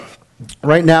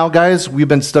Right now, guys, we've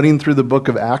been studying through the book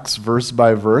of Acts verse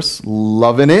by verse,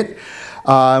 loving it.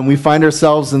 And we find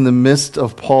ourselves in the midst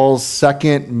of Paul's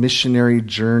second missionary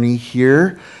journey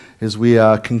here as we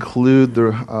conclude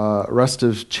the rest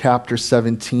of chapter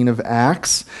 17 of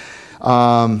Acts.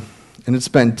 And it's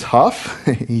been tough,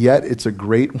 yet it's a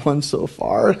great one so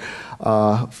far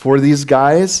for these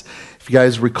guys. If you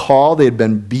guys recall, they had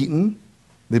been beaten.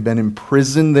 They'd been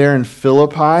imprisoned there in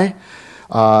Philippi.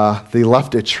 They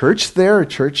left a church there. A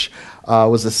church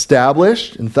was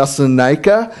established in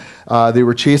Thessalonica. They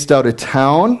were chased out of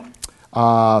town.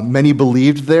 Many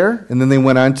believed there. And then they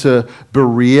went on to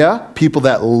Berea, people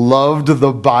that loved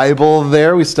the Bible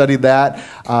there. We studied that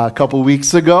a couple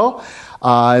weeks ago.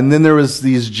 And then there was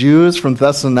these Jews from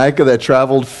Thessalonica that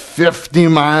traveled 50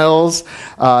 miles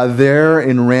there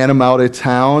and ran them out of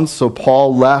town. So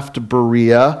Paul left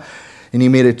Berea, and he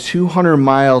made a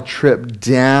 200-mile trip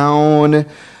down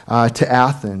to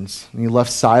Athens. And he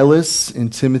left Silas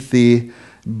and Timothy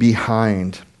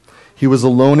behind. He was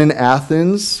alone in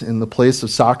Athens in the place of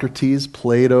Socrates,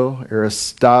 Plato,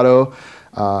 Aristotle,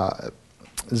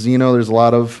 Zeno. There's a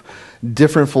lot of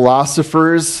different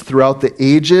philosophers throughout the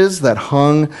ages that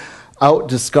hung out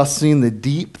discussing the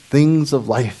deep things of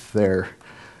life there.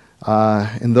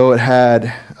 And though it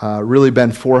had really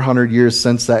been 400 years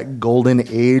since that golden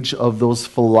age of those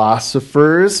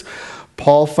philosophers,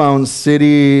 Paul found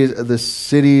the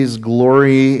city's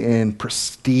glory and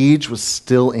prestige was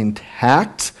still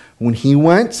intact when he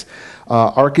went.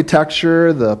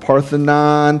 Architecture, the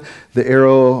Parthenon, the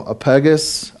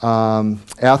Areopagus,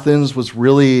 Athens was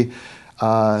really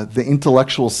the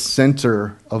intellectual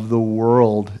center of the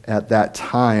world at that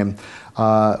time.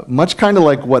 Much kind of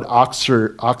like what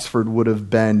Oxford would have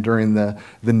been during the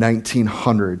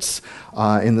 1900s.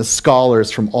 And the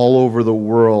scholars from all over the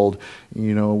world,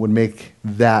 would make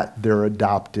that their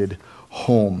adopted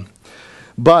home.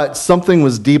 But something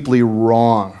was deeply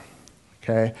wrong.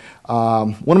 Okay,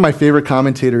 one of my favorite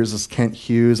commentators is Kent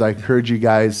Hughes. I encourage you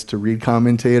guys to read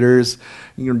commentators.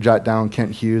 You can jot down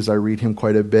Kent Hughes. I read him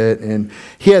quite a bit. And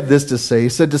he had this to say. He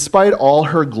said, despite all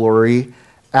her glory,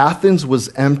 Athens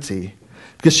was empty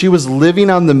because she was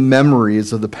living on the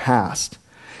memories of the past.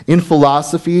 In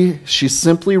philosophy, she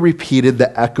simply repeated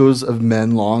the echoes of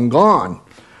men long gone.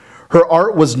 Her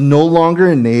art was no longer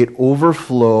innate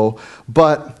overflow,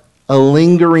 but a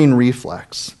lingering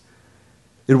reflex.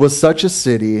 It was such a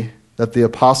city that the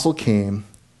apostle came,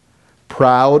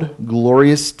 proud,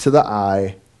 glorious to the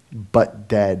eye, but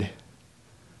dead.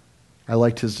 I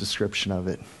liked his description of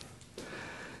it.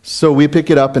 So we pick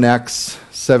it up in Acts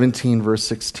 17, verse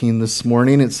 16 this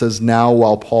morning. It says, now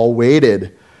while Paul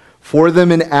waited for them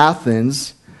in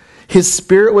Athens, his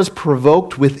spirit was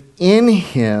provoked within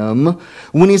him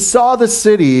when he saw the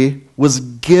city was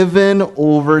given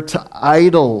over to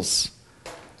idols.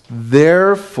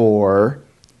 Therefore,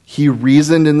 he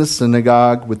reasoned in the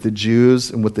synagogue with the Jews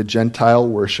and with the Gentile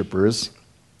worshipers,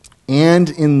 and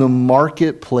in the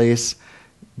marketplace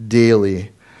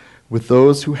daily with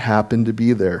those who happened to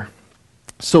be there.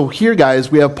 So here, guys,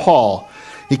 we have Paul.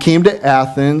 He came to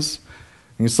Athens,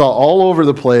 and he saw all over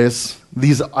the place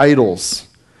these idols.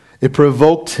 It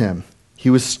provoked him. He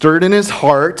was stirred in his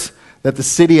heart that the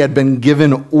city had been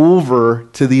given over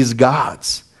to these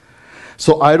gods.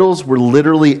 So idols were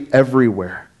literally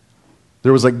everywhere.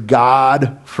 There was a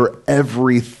god for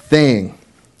everything.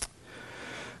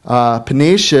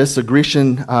 Panaetius, a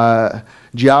Grecian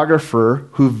geographer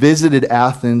who visited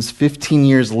Athens 15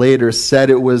 years later,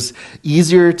 said it was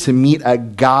easier to meet a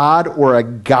god or a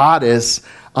goddess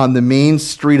on the main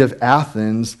street of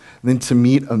Athens than to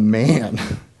meet a man.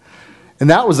 And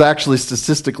that was actually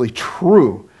statistically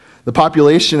true. The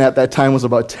population at that time was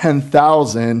about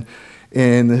 10,000,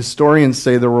 and the historians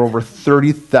say there were over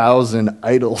 30,000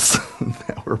 idols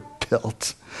that were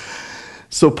built.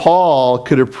 So Paul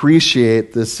could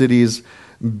appreciate the city's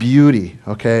beauty,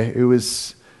 okay? It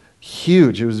was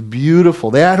huge. It was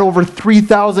beautiful. They had over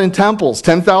 3,000 temples.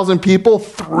 10,000 people,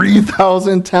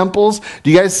 3,000 temples.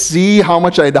 Do you guys see how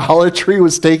much idolatry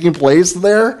was taking place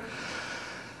there?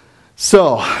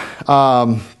 So,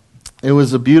 it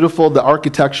was the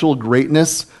architectural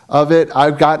greatness of it.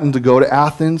 I've gotten to go to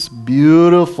Athens.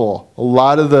 Beautiful. A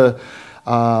lot of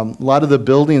the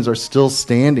buildings are still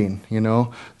standing.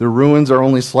 The ruins are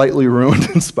only slightly ruined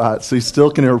in spots, so you still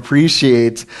can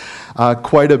appreciate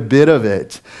quite a bit of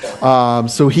it.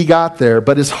 So he got there,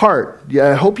 but his heart.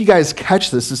 I hope you guys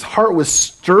catch this. His heart was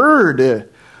stirred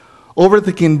over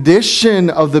the condition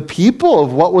of the people,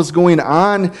 of what was going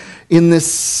on in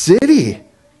this city.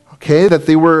 Okay, that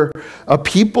they were a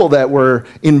people that were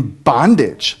in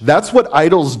bondage. That's what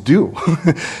idols do.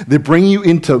 They bring you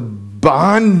into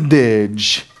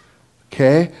bondage.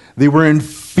 Okay? They were in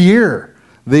fear.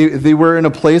 They were in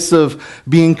a place of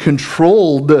being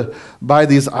controlled by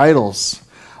these idols.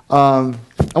 I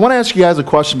want to ask you guys a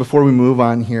question before we move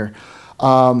on here.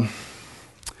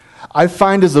 I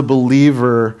find as a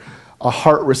believer a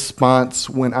heart response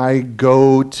when I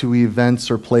go to events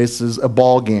or places, a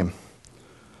ball game,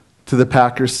 to the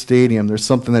Packers Stadium. There's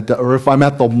something that, or if I'm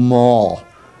at the mall,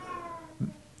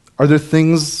 are there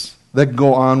things that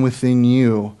go on within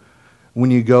you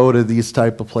when you go to these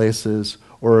type of places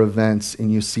or events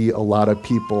and you see a lot of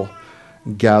people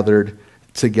gathered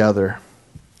together?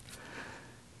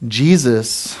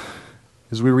 Jesus,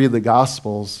 as we read the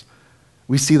Gospels,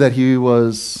 we see that he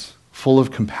was full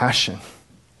of compassion,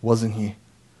 wasn't he?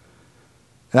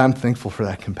 And I'm thankful for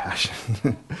that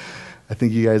compassion. I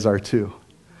think you guys are too.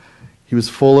 He was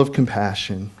full of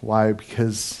compassion. Why?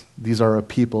 Because these are a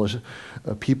people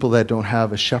that don't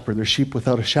have a shepherd. They're sheep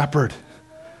without a shepherd.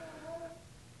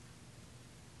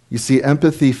 You see,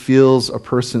 empathy feels a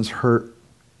person's hurt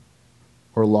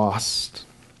or lost.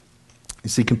 You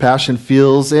see, compassion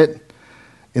feels it,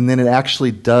 and then it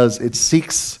actually does. It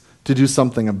seeks to do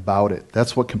something about it.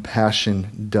 That's what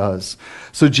compassion does.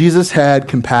 So Jesus had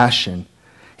compassion.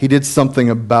 He did something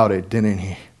about it, didn't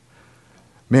he?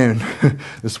 Man,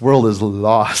 this world is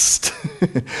lost.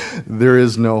 There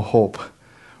is no hope.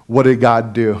 What did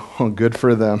God do? Oh, good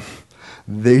for them.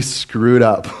 They screwed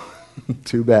up.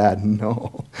 Too bad.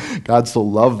 No. God so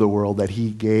loved the world that he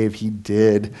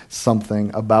did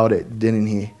something about it, didn't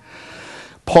he?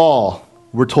 Paul,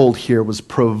 we're told here, was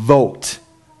provoked,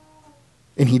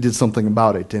 and he did something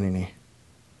about it, didn't he?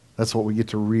 That's what we get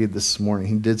to read this morning.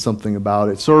 He did something about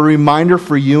it. So a reminder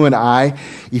for you and I,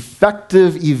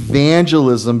 effective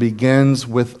evangelism begins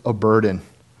with a burden.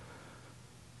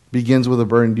 Begins with a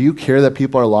burden. Do you care that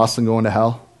people are lost and going to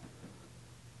hell?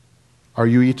 Are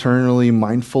you eternally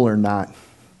mindful or not?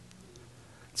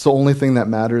 It's the only thing that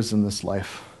matters in this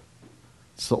life.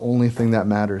 It's the only thing that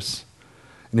matters.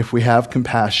 And if we have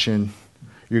compassion,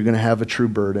 you're going to have a true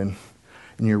burden,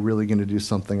 and you're really going to do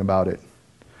something about it.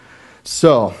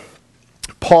 So,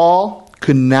 Paul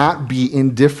could not be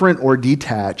indifferent or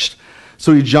detached,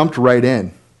 so he jumped right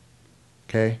in.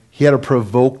 Okay? He had a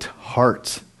provoked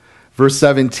heart. Verse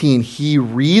 17, he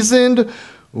reasoned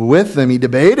with them. He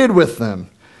debated with them.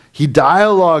 He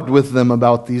dialogued with them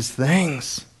about these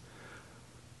things.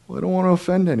 Well, I don't want to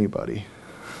offend anybody.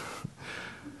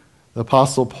 The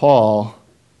Apostle Paul,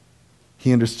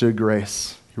 he understood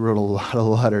grace. He wrote a lot of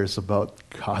letters about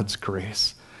God's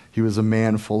grace. He was a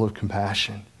man full of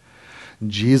compassion.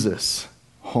 Jesus,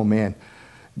 oh man,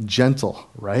 gentle,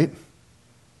 right?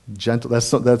 Gentle.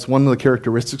 That's one of the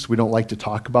characteristics we don't like to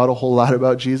talk about a whole lot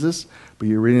about Jesus, but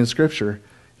you're reading in Scripture,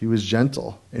 he was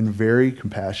gentle and very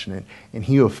compassionate, and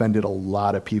he offended a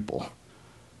lot of people.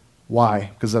 Why?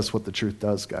 Because that's what the truth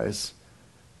does, guys.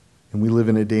 And we live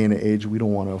in a day and an age we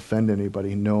don't want to offend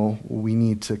anybody. No, we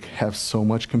need to have so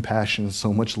much compassion,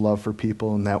 so much love for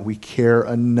people, and that we care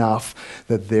enough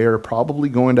that they're probably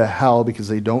going to hell because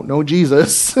they don't know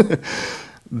Jesus,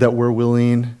 that we're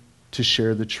willing to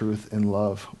share the truth and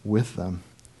love with them.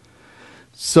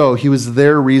 So he was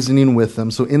there reasoning with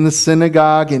them. So in the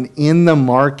synagogue and in the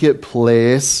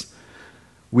marketplace,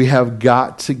 we have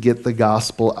got to get the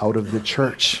gospel out of the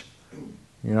church.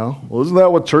 You know, well, isn't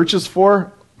that what church is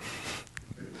for?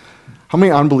 How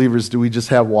many unbelievers do we just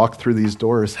have walk through these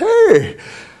doors? Hey,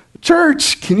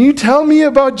 church, can you tell me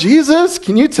about Jesus?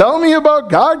 Can you tell me about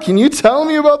God? Can you tell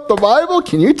me about the Bible?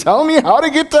 Can you tell me how to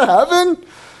get to heaven?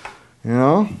 You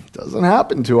know, it doesn't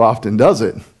happen too often, does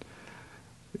it?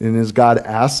 And has God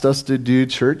asked us to do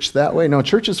church that way? No,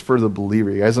 church is for the believer.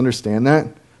 You guys understand that?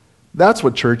 That's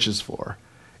what church is for.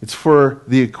 It's for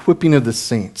the equipping of the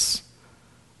saints,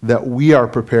 that we are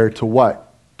prepared to what?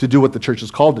 To do what the church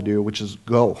is called to do, which is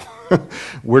go.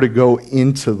 We're to go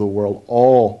into the world,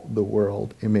 all the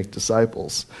world, and make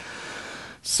disciples.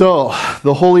 So,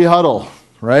 the Holy Huddle,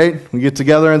 right? We get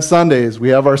together on Sundays. We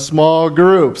have our small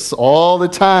groups all the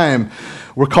time.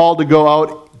 We're called to go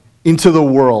out into the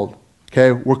world.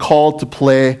 Okay, we're called to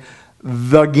play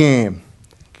the game.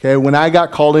 Okay, when I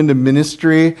got called into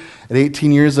ministry at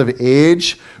 18 years of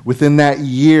age, within that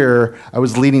year, I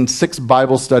was leading 6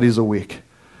 Bible studies a week.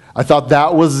 I thought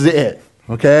that was it.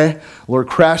 Okay, Lord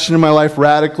crashed into my life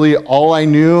radically. All I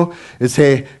knew is,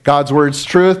 hey, God's word's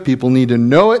truth. People need to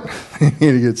know it. They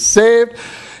need to get saved.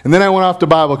 And then I went off to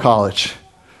Bible college.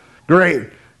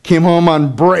 Great. Came home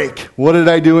on break. What did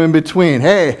I do in between?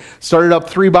 Hey, started up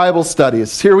 3 Bible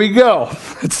studies. Here we go.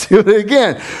 Let's do it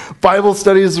again. Bible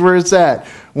studies is where it's at.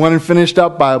 Went and finished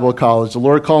up Bible college. The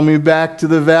Lord called me back to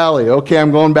the valley. Okay,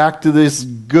 I'm going back to this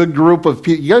good group of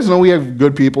people. You guys know we have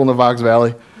good people in the Fox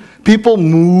Valley? People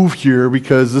move here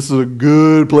because this is a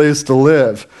good place to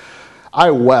live.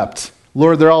 I wept.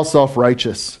 Lord, they're all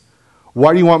self-righteous.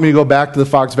 Why do you want me to go back to the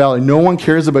Fox Valley? No one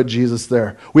cares about Jesus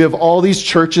there. We have all these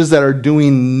churches that are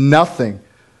doing nothing.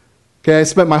 Okay, I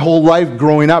spent my whole life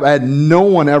growing up. I had no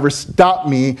one ever stop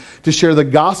me to share the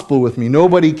gospel with me.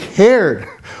 Nobody cared.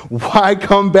 Why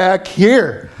come back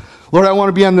here? Lord, I want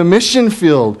to be on the mission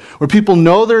field where people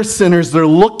know they're sinners. They're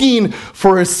looking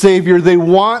for a Savior. They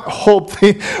want hope.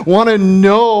 They want to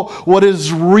know what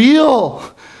is real.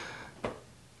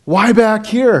 Why back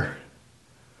here?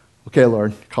 Okay,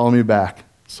 Lord, call me back.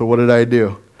 So what did I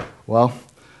do? Well,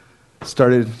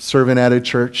 started serving at a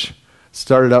church.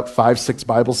 Started up 5-6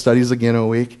 Bible studies again a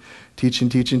week,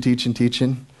 teaching,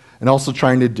 and also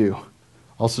trying to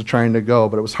go.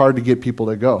 But it was hard to get people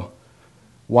to go.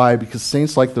 Why? Because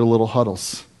saints like their little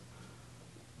huddles.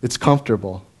 It's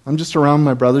comfortable. I'm just around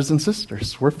my brothers and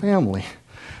sisters. We're family.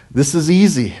 This is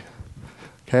easy.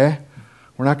 Okay?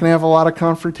 We're not going to have a lot of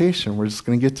confrontation. We're just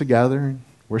going to get together and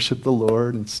worship the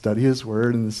Lord and study His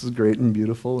Word, and this is great and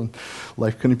beautiful, and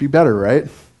life couldn't be better, right?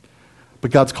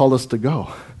 But God's called us to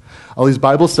go. All these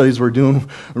Bible studies we're doing,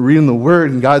 we're reading the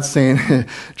Word, and God's saying,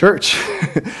 church,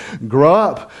 grow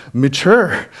up,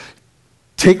 mature,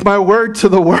 take my Word to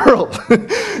the world,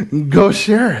 go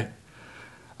share it.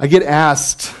 I get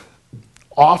asked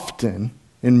often,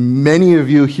 and many of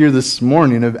you here this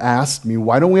morning have asked me,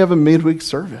 why don't we have a midweek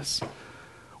service?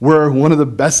 We're one of the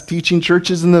best teaching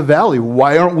churches in the valley.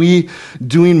 Why aren't we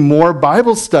doing more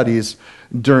Bible studies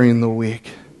during the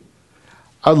week?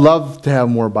 I'd love to have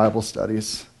more Bible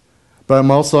studies. But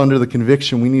I'm also under the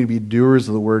conviction we need to be doers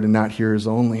of the word and not hearers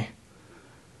only.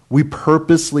 We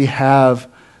purposely have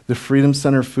the Freedom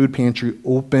Center Food Pantry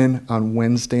open on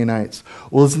Wednesday nights.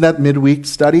 Well, isn't that midweek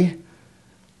study?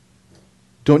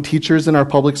 Don't teachers in our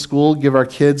public school give our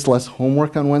kids less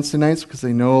homework on Wednesday nights because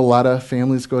they know a lot of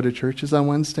families go to churches on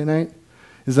Wednesday night?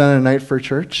 Is that a night for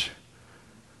church?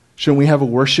 Shouldn't we have a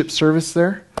worship service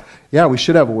there? Yeah, we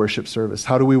should have a worship service.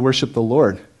 How do we worship the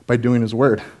Lord? By doing His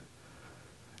Word.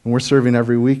 And we're serving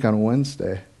every week on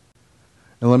Wednesday.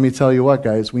 And let me tell you what,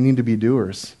 guys, we need to be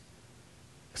doers.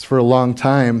 Because for a long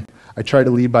time, I try to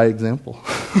lead by example.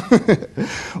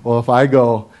 Well, if I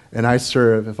go and I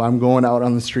serve, if I'm going out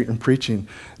on the street and preaching,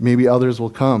 maybe others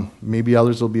will come. Maybe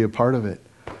others will be a part of it.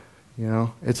 You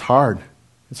know, it's hard.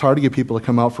 It's hard to get people to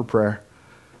come out for prayer,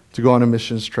 to go on a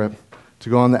missions trip, to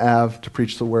go on the Ave, to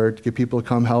preach the word, to get people to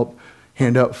come help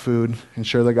hand out food and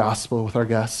share the gospel with our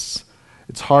guests.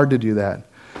 It's hard to do that.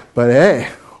 But hey,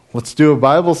 let's do a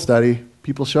Bible study.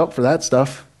 People show up for that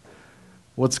stuff.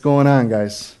 What's going on,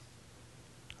 guys?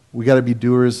 We got to be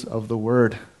doers of the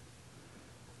word.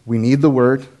 We need the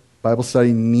word. Bible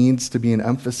study needs to be an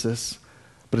emphasis,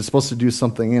 but it's supposed to do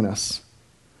something in us.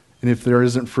 And if there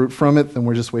isn't fruit from it, then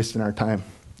we're just wasting our time.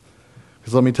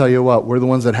 Because let me tell you what, we're the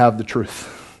ones that have the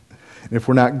truth. And if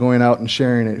we're not going out and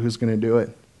sharing it, who's going to do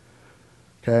it?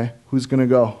 Okay? Who's going to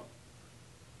go?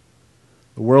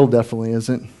 The world definitely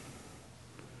isn't.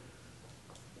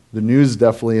 The news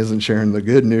definitely isn't sharing the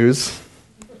good news.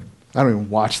 I don't even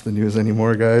watch the news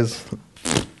anymore, guys.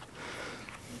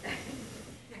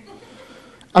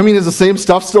 I mean, is the same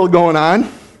stuff still going on?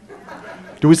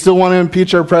 Do we still want to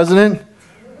impeach our president?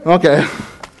 Okay.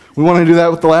 We want to do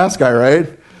that with the last guy, right?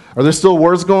 Are there still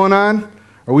wars going on?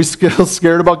 Are we still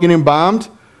scared about getting bombed?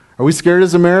 Are we scared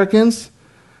as Americans?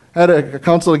 I had a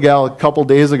counsel gal a couple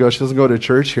days ago. She doesn't go to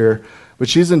church here, but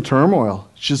she's in turmoil.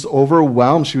 She's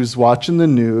overwhelmed. She was watching the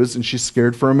news, and she's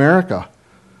scared for America.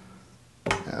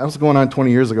 That was going on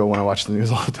 20 years ago when I watched the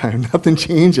news all the time. Nothing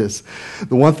changes.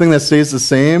 The one thing that stays the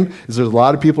same is there's a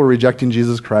lot of people rejecting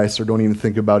Jesus Christ or don't even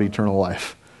think about eternal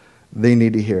life. They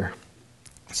need to hear.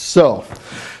 So,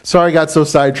 sorry I got so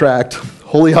sidetracked.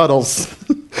 Holy huddles.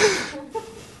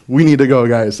 We need to go,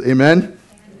 guys. Amen?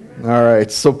 All right.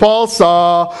 So Paul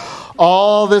saw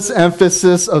all this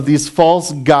emphasis of these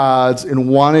false gods and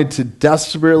wanted to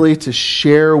desperately to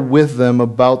share with them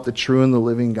about the true and the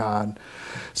living God.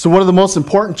 So one of the most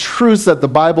important truths that the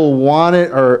Bible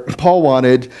wanted, or Paul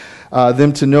wanted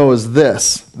them to know is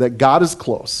this, that God is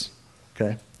close.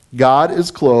 Okay? God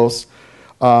is close,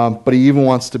 but He even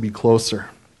wants to be closer.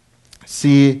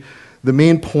 See, the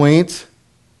main point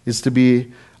is to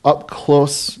be up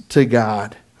close to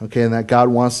God. Okay, and that God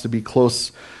wants to be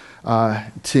close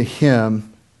to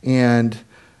Him. And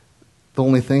the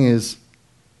only thing is,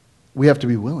 we have to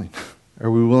be willing.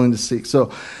 Are we willing to seek?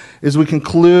 So, as we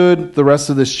conclude the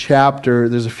rest of this chapter,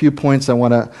 there's a few points I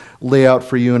want to lay out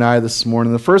for you and I this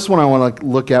morning. The first one I want to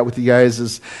look at with you guys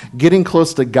is getting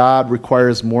close to God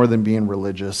requires more than being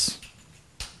religious.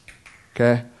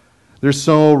 Okay? There's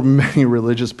so many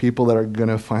religious people that are going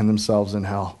to find themselves in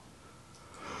hell.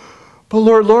 But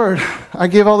Lord, I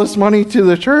gave all this money to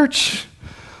the church.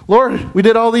 Lord, we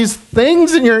did all these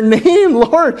things in your name.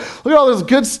 Lord, look at all this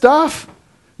good stuff.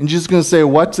 And Jesus is going to say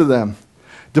what to them?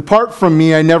 Depart from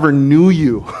me, I never knew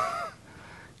you.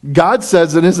 God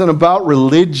says it isn't about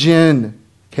religion,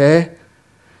 okay?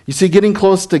 You see, getting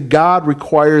close to God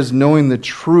requires knowing the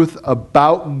truth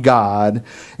about God,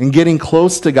 and getting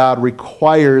close to God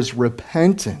requires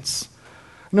repentance.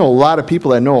 I know a lot of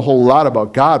people that know a whole lot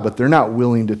about God, but they're not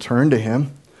willing to turn to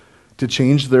Him, to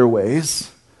change their ways,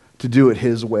 to do it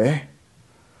His way.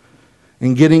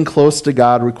 And getting close to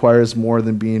God requires more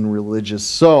than being religious.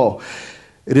 So,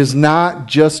 it is not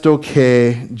just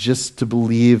okay just to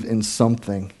believe in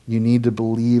something. You need to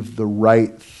believe the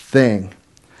right thing.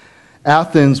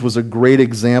 Athens was a great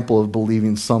example of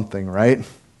believing something, right?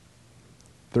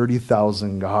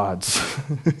 30,000 gods.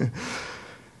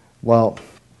 Well,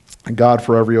 a god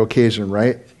for every occasion,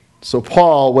 right? So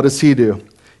Paul, what does he do?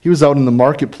 He was out in the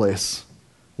marketplace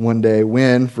one day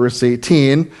when, verse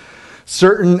 18,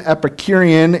 certain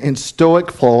Epicurean and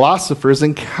Stoic philosophers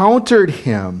encountered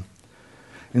him.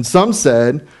 And some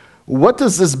said, what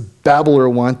does this babbler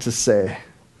want to say?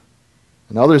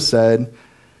 And others said,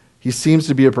 he seems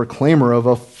to be a proclaimer of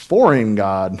a foreign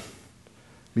god,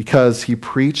 because he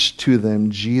preached to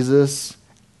them Jesus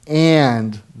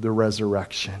and the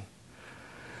resurrection.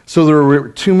 So there were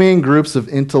two main groups of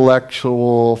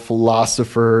intellectual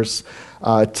philosophers,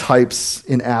 types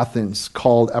in Athens,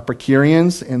 called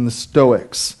Epicureans and the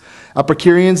Stoics.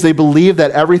 Epicureans, they believe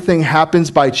that everything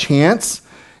happens by chance,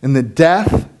 and the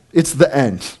death, it's the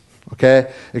end.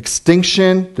 Okay?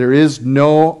 Extinction, there is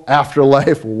no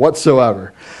afterlife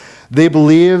whatsoever. They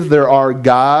believe there are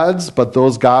gods, but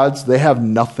those gods, they have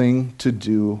nothing to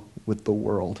do with the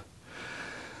world.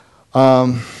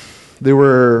 They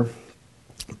were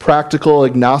practical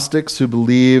agnostics who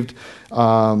believed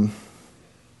that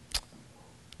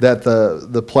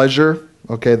the pleasure,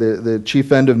 okay, the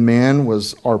chief end of man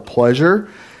was our pleasure,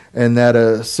 and that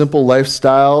a simple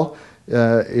lifestyle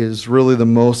is really the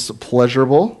most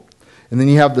pleasurable. And then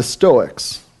you have the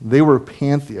Stoics. They were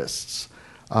pantheists,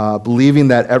 believing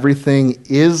that everything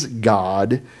is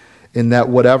God and that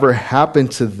whatever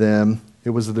happened to them,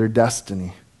 it was their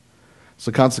destiny.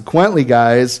 So consequently,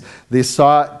 guys, they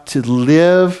sought to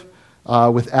live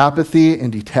with apathy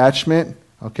and detachment,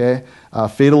 okay?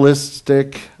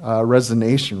 Fatalistic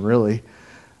resignation, really.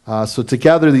 So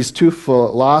together, these two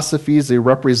philosophies, they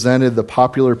represented the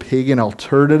popular pagan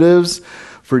alternatives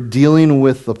for dealing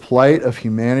with the plight of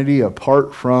humanity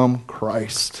apart from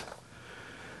Christ.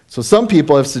 So some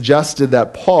people have suggested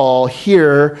that Paul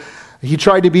here, he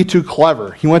tried to be too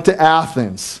clever. He went to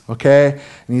Athens, okay?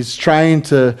 And he's trying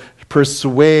to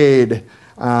persuade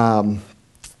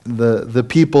the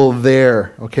people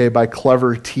there, okay, by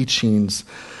clever teachings.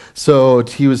 So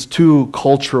he was too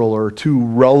cultural or too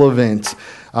relevant.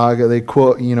 They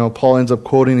quote, Paul ends up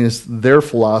quoting their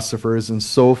philosophers and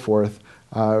so forth.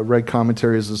 Read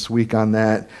commentaries this week on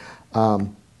that.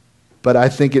 But I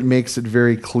think it makes it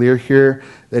very clear here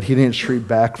that he didn't shrink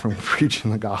back from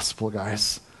preaching the gospel,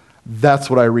 guys. That's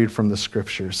what I read from the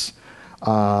scriptures.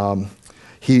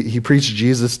 He preached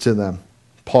Jesus to them.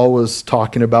 Paul was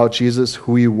talking about Jesus,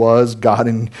 who he was, God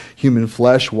in human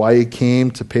flesh, why he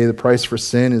came to pay the price for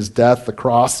sin, his death, the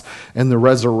cross, and the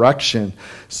resurrection.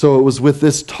 So it was with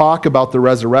this talk about the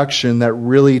resurrection that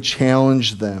really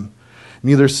challenged them.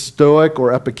 Neither Stoic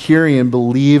or Epicurean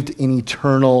believed in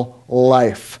eternal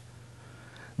life.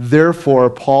 Therefore,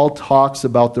 Paul talks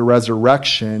about the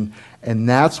resurrection, and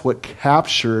that's what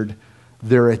captured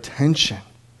their attention.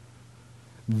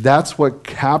 That's what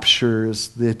captures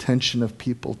the attention of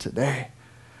people today.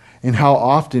 And how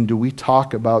often do we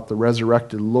talk about the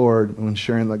resurrected Lord when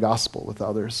sharing the gospel with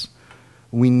others?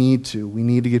 We need to. We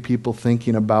need to get people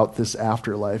thinking about this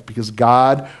afterlife, because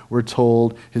God, we're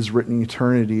told, has written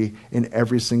eternity in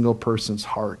every single person's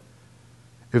heart.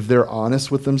 If they're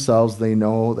honest with themselves, they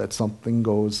know that something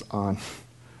goes on.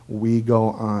 We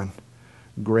go on.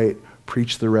 Great.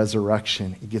 Preach the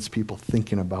resurrection. It gets people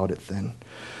thinking about it then.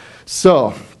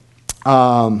 So,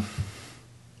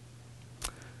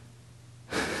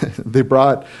 they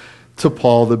brought to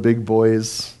Paul the big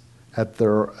boys at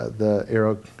the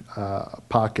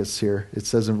Areopagus here. It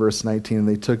says in verse 19,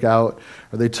 they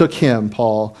took him,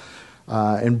 Paul,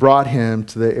 and brought him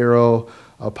to the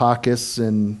Areopagus,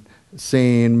 and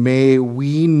saying, may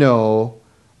we know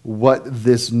what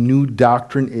this new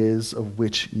doctrine is of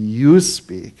which you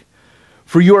speak.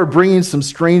 For you are bringing some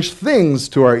strange things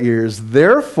to our ears.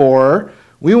 Therefore,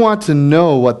 we want to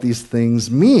know what these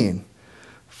things mean.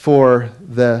 For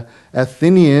the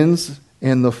Athenians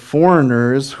and the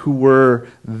foreigners who were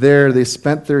there, they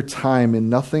spent their time in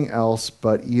nothing else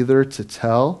but either to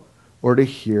tell or to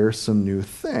hear some new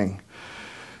thing.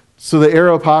 So the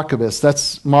Areopagus,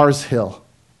 that's Mars Hill.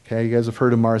 Okay, you guys have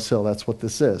heard of Mars Hill. That's what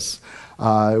this is.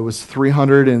 It was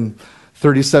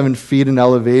 337 feet in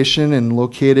elevation and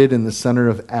located in the center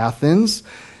of Athens.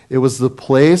 It was the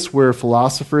place where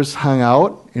philosophers hung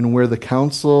out and where the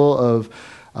council of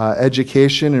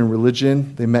education and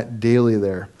religion, they met daily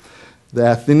there.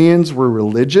 The Athenians were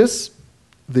religious.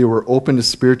 They were open to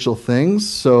spiritual things,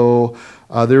 so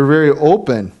they were very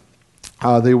open.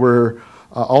 They were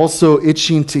also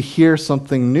itching to hear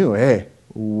something new. Hey,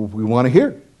 we want to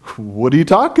hear. What are you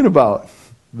talking about?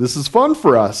 This is fun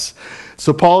for us.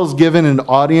 So Paul is given an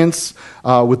audience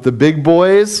with the big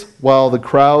boys while the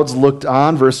crowds looked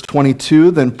on. Verse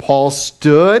 22, then Paul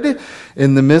stood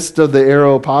in the midst of the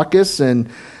Areopagus and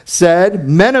said,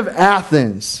 Men of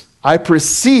Athens, I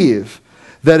perceive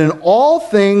that in all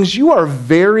things you are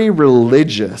very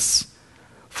religious.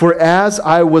 For as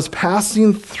I was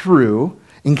passing through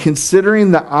and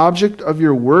considering the object of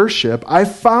your worship, I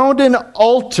found an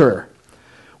altar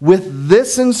with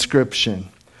this inscription,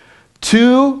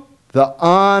 To the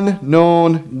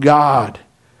unknown God.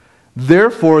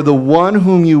 Therefore, the one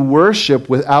whom you worship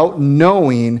without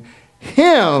knowing,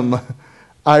 him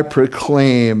I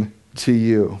proclaim to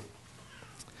you.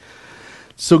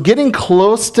 So getting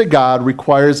close to God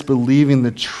requires believing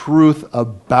the truth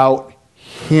about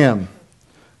him.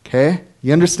 Okay?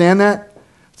 You understand that?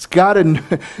 It's got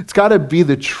to be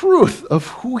the truth of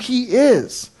who he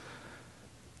is.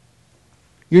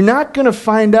 You're not going to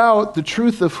find out the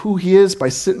truth of who he is by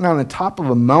sitting on the top of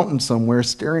a mountain somewhere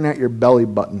staring at your belly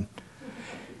button.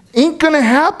 Ain't going to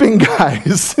happen,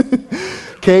 guys.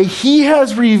 Okay, he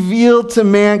has revealed to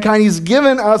mankind. He's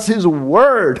given us his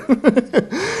word,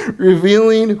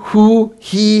 revealing who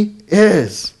he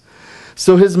is.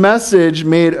 So his message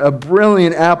made a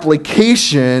brilliant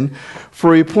application,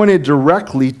 for he pointed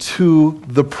directly to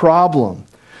the problem.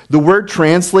 The word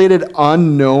translated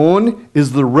unknown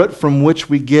is the root from which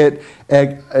we get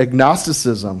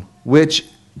agnosticism, which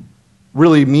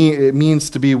really means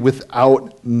to be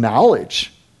without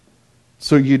knowledge.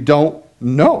 So you don't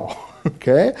know,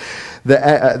 okay?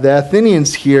 The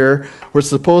Athenians here were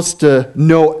supposed to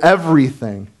know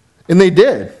everything, and they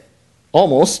did,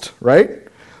 almost, right?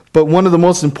 But one of the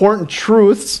most important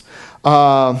truth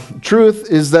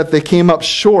is that they came up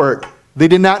short. They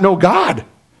did not know God.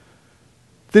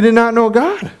 They did not know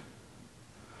God.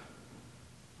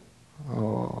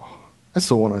 Oh, I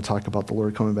still want to talk about the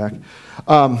Lord coming back.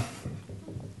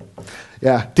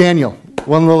 Daniel.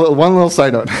 One little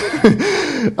side note.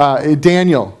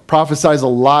 Daniel prophesies a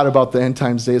lot about the end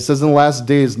times day. It says in the last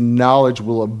days, knowledge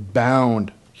will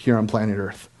abound here on planet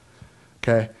Earth.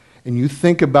 Okay? And you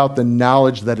think about the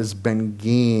knowledge that has been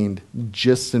gained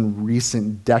just in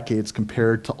recent decades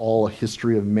compared to all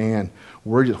history of man.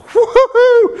 We're just,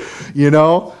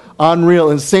 whoo-hoo-hoo, unreal.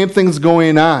 And the same thing's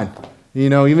going on.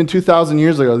 Even 2,000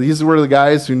 years ago, these were the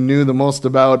guys who knew the most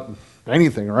about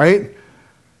anything, right?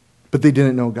 But they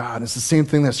didn't know God. It's the same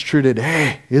thing that's true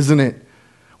today, isn't it?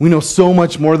 We know so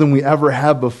much more than we ever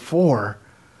have before,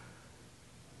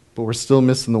 but we're still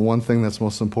missing the one thing that's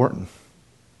most important.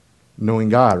 Knowing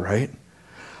God, right?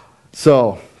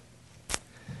 So,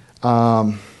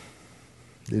 they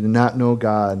did not know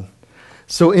God.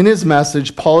 So in his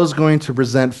message, Paul is going to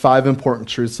present 5 important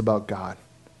truths about God.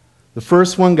 The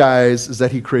first one, guys, is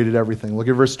that he created everything. Look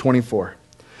at verse 24.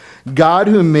 God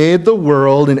who made the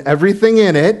world and everything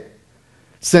in it,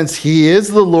 since he is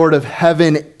the Lord of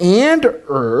heaven and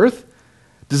earth,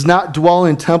 does not dwell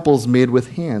in temples made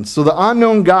with hands. So the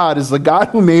unknown God is the God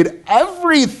who made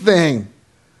everything.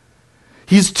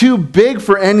 He's too big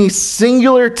for any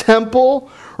singular temple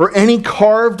or any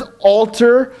carved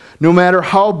altar, no matter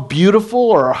how beautiful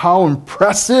or how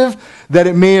impressive that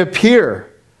it may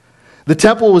appear. The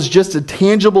temple was just a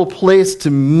tangible place to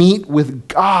meet with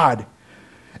God.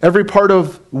 Every part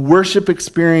of worship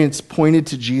experience pointed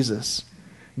to Jesus.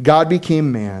 God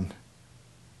became man,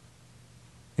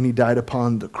 and he died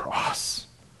upon the cross.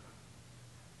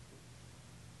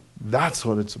 That's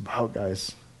what it's about,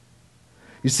 guys.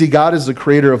 You see, God is the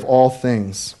creator of all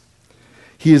things.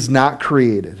 He is not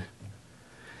created.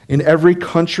 In every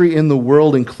country in the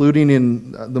world, including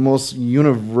in the most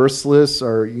universalists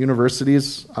or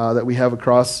universities that we have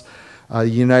across the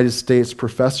United States,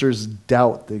 professors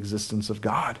doubt the existence of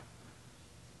God.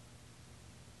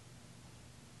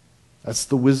 That's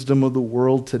the wisdom of the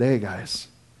world today, guys.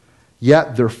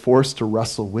 Yet they're forced to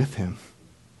wrestle with him,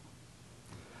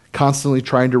 constantly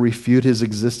trying to refute his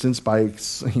existence by,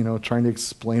 trying to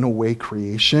explain away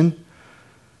creation.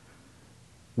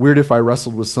 Weird if I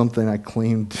wrestled with something I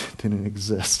claimed didn't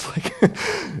exist.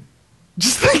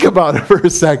 Just think about it for a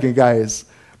second, guys.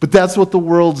 But that's what the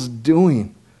world's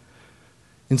doing.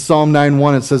 In Psalm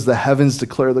 9:1, it says, the heavens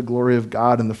declare the glory of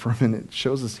God, and the firmament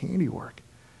shows his handiwork.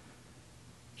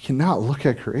 You cannot look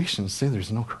at creation and say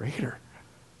there's no creator.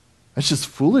 That's just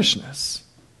foolishness.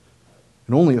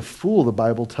 And only a fool, the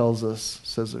Bible tells us,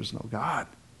 says there's no God.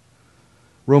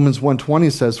 Romans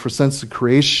 1:20 says, for since the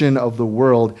creation of the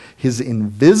world, his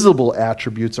invisible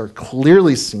attributes are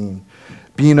clearly seen,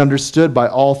 being understood by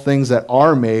all things that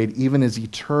are made, even his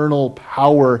eternal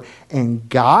power and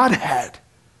Godhead.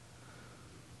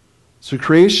 So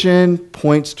creation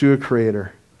points to a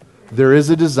creator. There is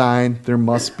a design, there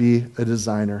must be a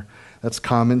designer. That's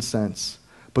common sense.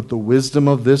 But the wisdom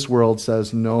of this world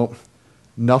says, no,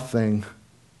 nothing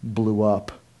blew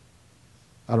up.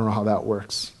 I don't know how that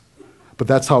works. But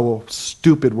that's how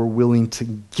stupid we're willing to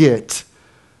get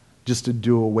just to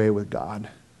do away with God.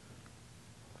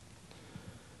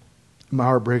 My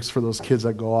heart breaks for those kids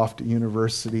that go off to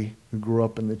university who grew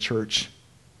up in the church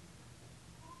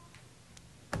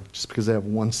just because they have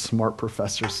one smart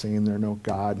professor saying there's no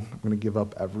God. I'm going to give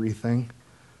up everything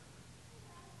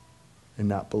and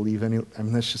not believe any.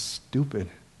 That's just stupid.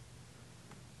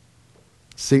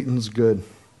 Satan's good.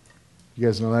 You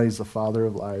guys know that? He's the father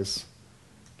of lies.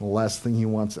 The last thing he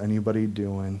wants anybody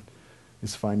doing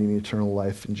is finding eternal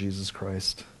life in Jesus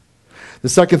Christ. The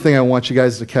second thing I want you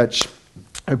guys to catch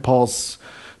in Paul's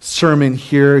sermon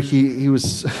here, he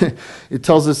was. It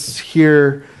tells us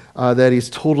here that he's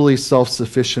totally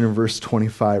self-sufficient in verse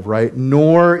 25, right?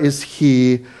 Nor is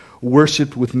he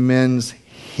worshipped with men's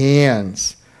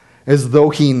hands, as though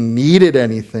he needed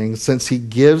anything, since he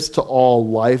gives to all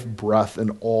life, breath,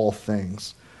 and all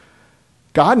things.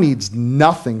 God needs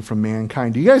nothing from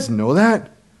mankind. Do you guys know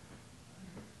that?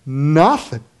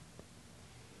 Nothing.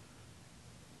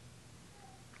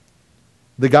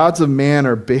 The gods of man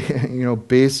are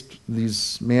based,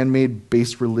 these man-made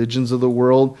based religions of the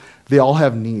world, they all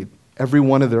have need. Every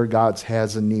one of their gods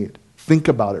has a need. Think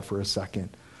about it for a second.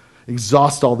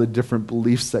 Exhaust all the different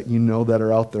beliefs that you know that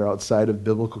are out there outside of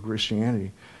biblical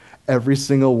Christianity. Every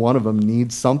single one of them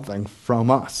needs something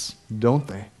from us, don't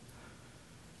they?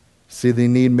 See, they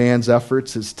need man's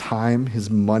efforts, his time, his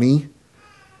money.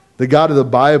 The God of the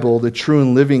Bible, the true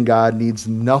and living God, needs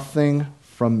nothing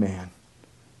from man.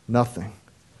 Nothing.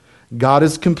 God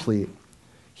is complete.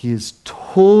 He is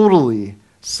totally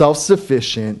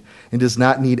self-sufficient and does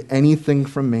not need anything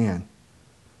from man.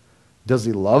 Does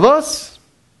he love us?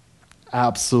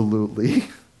 Absolutely.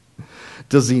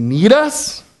 Does he need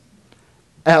us?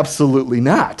 Absolutely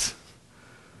not.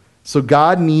 So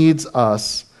God needs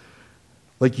us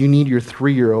like you need your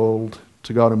 3-year-old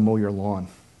to go out and mow your lawn,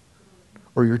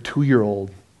 or your 2-year-old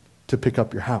to pick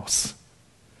up your house.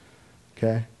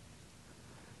 Okay?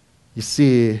 You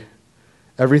see,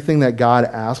 everything that God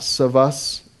asks of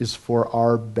us is for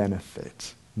our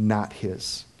benefit, not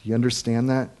his. Do you understand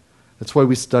that? That's why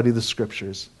we study the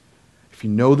scriptures. If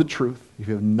you know the truth, if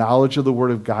you have knowledge of the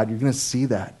word of God, you're going to see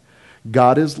that.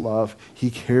 God is love. He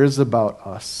cares about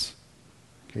us.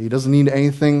 Okay? He doesn't need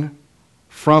anything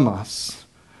from us.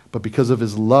 But because of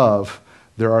his love,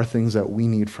 there are things that we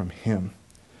need from him.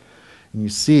 And you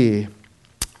see,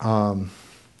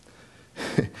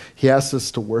 he asks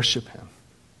us to worship him.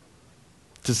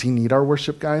 Does he need our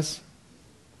worship, guys?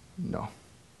 No.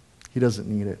 He doesn't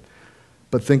need it.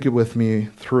 But think it with me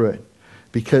through it.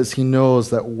 Because he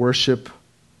knows that worship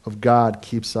of God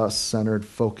keeps us centered,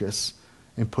 focused,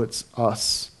 and puts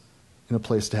us in a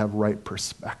place to have right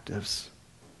perspectives.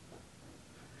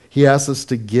 He asks us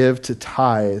to give, to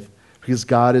tithe, because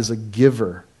God is a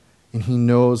giver, and he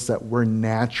knows that we're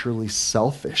naturally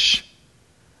selfish.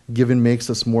 Giving makes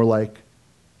us more like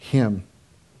him,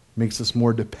 makes us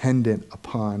more dependent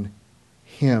upon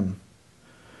him.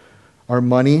 Our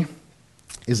money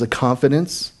is a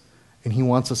confidence, and he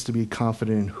wants us to be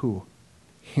confident in who?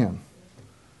 Him,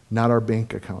 not our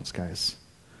bank accounts, guys.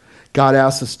 God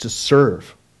asks us to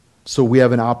serve, so we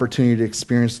have an opportunity to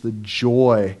experience the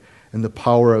joy and the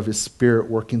power of his Spirit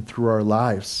working through our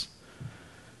lives.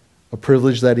 A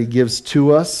privilege that he gives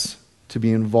to us to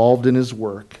be involved in his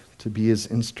work, to be his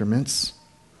instruments.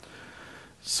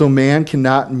 So man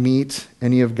cannot meet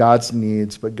any of God's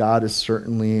needs, but God is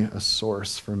certainly a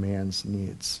source for man's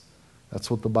needs. That's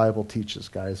what the Bible teaches,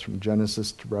 guys, from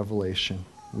Genesis to Revelation.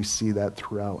 We see that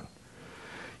throughout.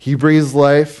 He breathes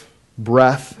life,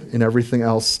 breath, and everything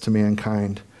else to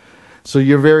mankind. So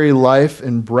your very life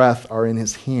and breath are in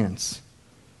his hands.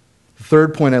 The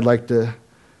third point I'd like to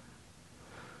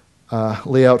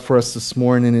lay out for us this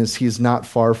morning is he's not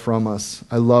far from us.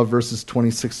 I love verses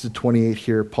 26 to 28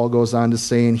 here. Paul goes on to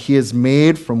say, and he has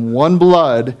made from one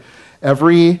blood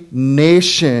every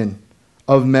nation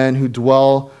of men who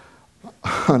dwell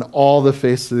on all the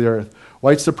face of the earth.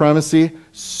 White supremacy,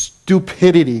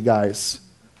 stupidity, guys.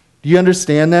 Do you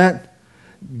understand that?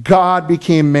 God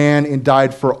became man and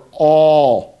died for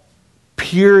all.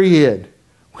 Period.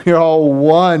 We are all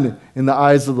one in the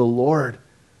eyes of the Lord.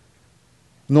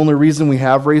 And the only reason we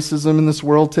have racism in this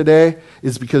world today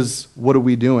is because what are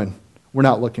we doing? We're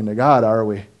not looking to God, are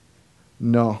we?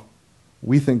 No.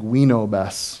 We think we know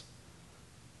best.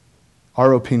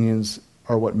 Our opinions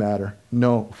are what matter.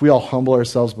 No. If we all humble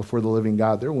ourselves before the living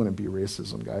God, there wouldn't be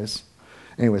racism, guys.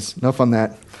 Anyways, enough on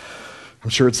that. I'm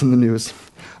sure it's in the news.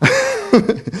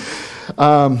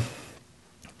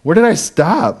 Where did I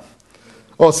stop?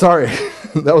 Oh, sorry.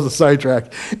 That was a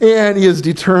sidetrack. And he has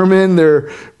determined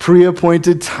their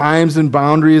pre-appointed times and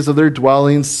boundaries of their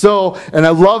dwellings. So, and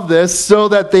I love this, so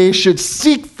that they should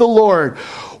seek the Lord.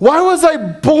 Why was I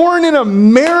born in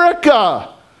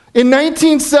America in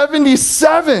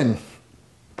 1977?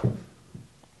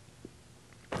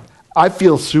 I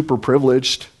feel super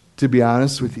privileged, to be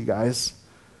honest with you guys.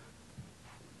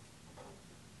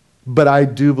 But I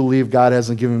do believe God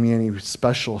hasn't given me any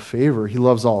special favor. He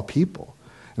loves all people.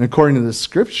 And according to the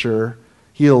scripture,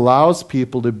 he allows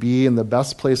people to be in the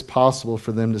best place possible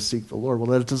for them to seek the Lord.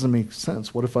 Well, that doesn't make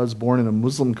sense. What if I was born in a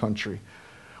Muslim country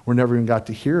where never even got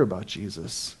to hear about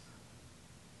Jesus?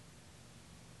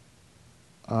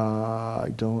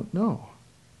 I don't know.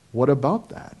 What about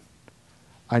that?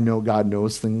 I know God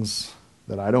knows things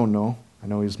that I don't know. I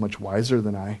know he's much wiser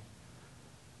than I.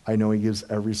 I know he gives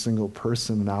every single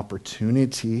person an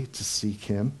opportunity to seek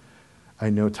him. I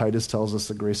know Titus tells us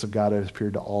the grace of God has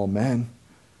appeared to all men.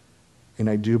 And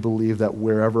I do believe that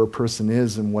wherever a person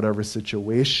is in whatever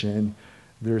situation,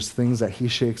 there's things that he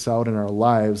shakes out in our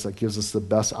lives that gives us the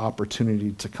best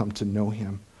opportunity to come to know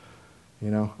him. You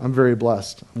know, I'm very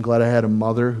blessed. I'm glad I had a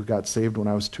mother who got saved when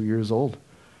I was 2 years old.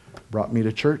 Brought me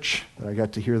to church, that I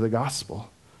got to hear the gospel.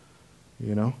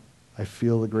 You know, I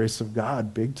feel the grace of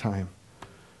God big time.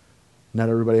 Not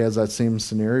everybody has that same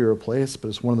scenario or place, but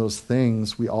it's one of those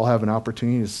things. We all have an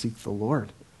opportunity to seek the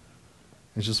Lord.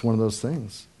 It's just one of those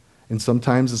things. And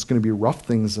sometimes it's going to be rough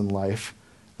things in life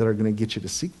that are going to get you to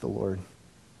seek the Lord.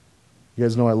 You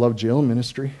guys know I love jail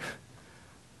ministry.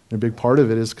 And a big part of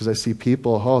it is because I see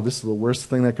people, oh, this is the worst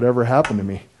thing that could ever happen to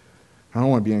me. I don't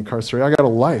want to be incarcerated. I got a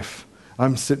life.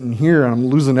 I'm sitting here and I'm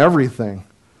losing everything.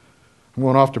 I'm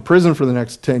going off to prison for the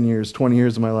next 10 years, 20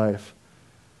 years of my life.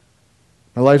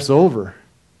 My life's over.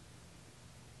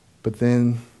 But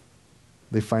then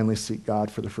they finally seek God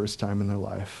for the first time in their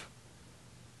life.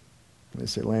 And they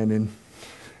say, Landon,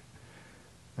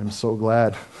 I'm so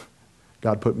glad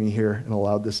God put me here and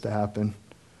allowed this to happen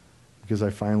because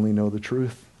I finally know the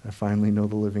truth. I finally know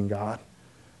the living God.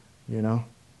 You know?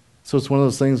 So it's one of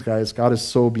those things, guys. God is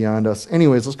so beyond us.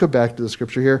 Anyways, let's go back to the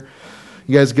scripture here.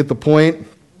 You guys get the point?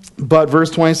 But verse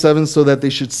 27, so that they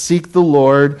should seek the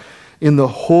Lord in the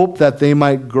hope that they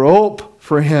might grope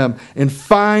for him and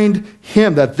find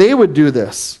him, that they would do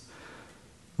this,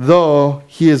 though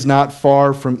he is not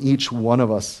far from each one of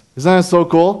us. Isn't that so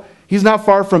cool? He's not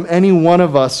far from any one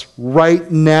of us right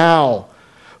now.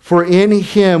 For in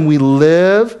him we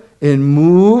live and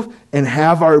move and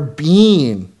have our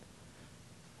being.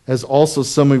 As also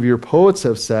some of your poets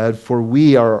have said, for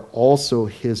we are also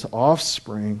his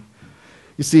offspring.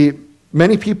 You see,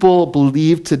 many people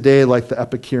believe today, like the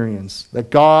Epicureans, that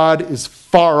God is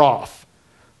far off.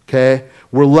 Okay?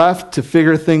 We're left to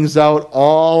figure things out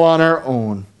all on our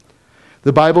own.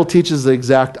 The Bible teaches the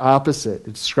exact opposite.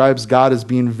 It describes God as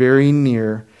being very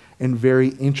near and very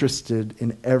interested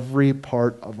in every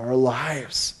part of our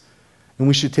lives. And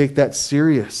we should take that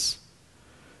serious.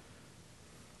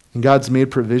 And God's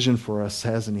made provision for us,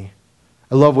 hasn't he?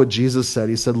 I love what Jesus said.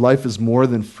 He said, life is more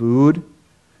than food.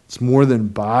 It's more than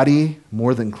body,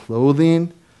 more than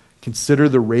clothing. Consider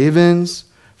the ravens,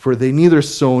 for they neither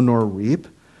sow nor reap,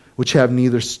 which have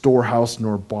neither storehouse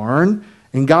nor barn,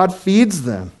 and God feeds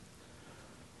them.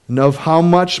 And of how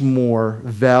much more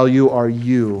value are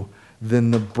you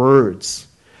than the birds?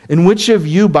 And which of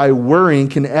you by worrying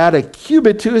can add a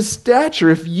cubit to his stature?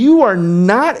 If you are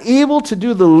not able to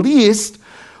do the least,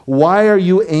 why are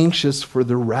you anxious for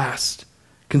the rest?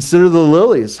 Consider the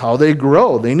lilies, how they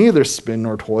grow. They neither spin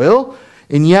nor toil.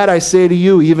 And yet I say to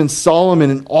you, even Solomon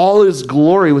in all his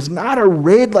glory was not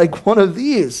arrayed like one of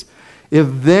these. If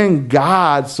then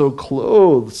God so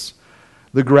clothes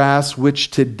the grass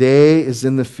which today is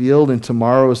in the field and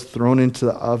tomorrow is thrown into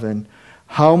the oven,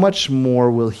 how much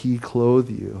more will he clothe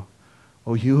you,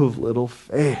 O you of little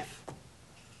faith?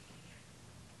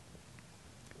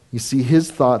 You see, his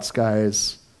thoughts,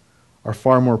 guys, are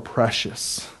far more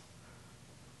precious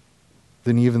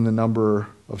than even the number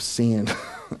of sand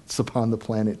that's upon the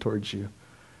planet towards you,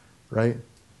 right?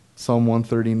 Psalm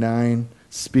 139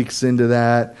 speaks into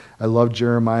that. I love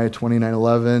Jeremiah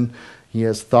 29:11. He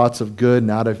has thoughts of good,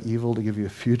 not of evil, to give you a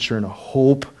future and a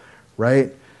hope,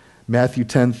 right? Matthew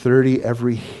 10:30,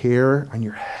 every hair on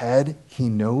your head, he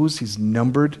knows, he's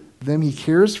numbered them. He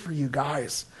cares for you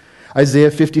guys.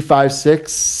 Isaiah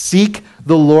 55:6, seek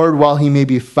the Lord while he may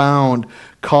be found.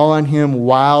 Call on him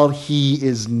while he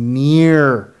is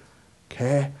near.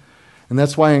 Okay? And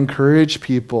that's why I encourage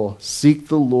people, seek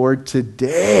the Lord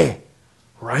today,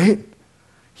 right?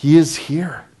 He is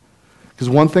here. Because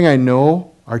one thing I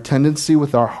know, our tendency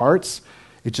with our hearts,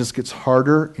 it just gets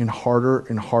harder and harder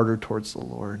and harder towards the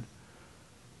Lord.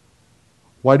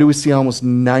 Why do we see almost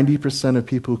 90% of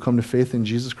people who come to faith in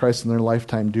Jesus Christ in their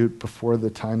lifetime do it before the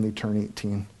time they turn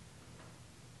 18?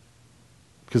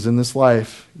 Because in this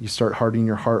life, you start hardening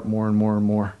your heart more and more and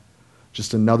more.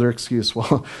 Just another excuse.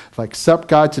 Well, if I accept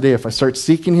God today, if I start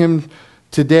seeking him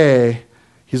today,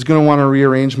 he's going to want to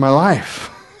rearrange my life.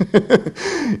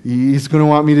 He's going to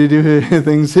want me to do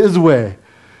things his way.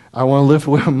 I want to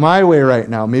live my way right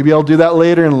now. Maybe I'll do that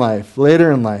later in life.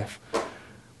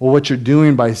 Well, what you're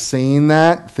doing by saying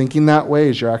that, thinking that way,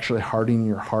 is you're actually hardening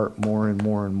your heart more and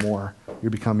more and more. You're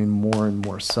becoming more and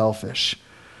more selfish.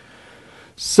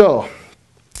 So,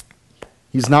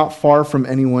 he's not far from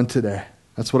anyone today.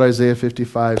 That's what Isaiah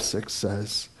 55:6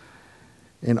 says.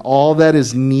 And all that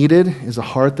is needed is a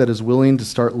heart that is willing to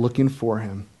start looking for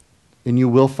him. And you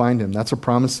will find him. That's a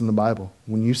promise in the Bible.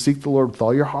 When you seek the Lord with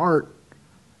all your heart,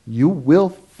 you will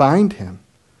find him.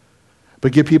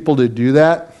 But get people to do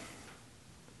that?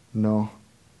 No.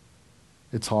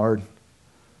 It's hard.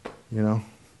 You know?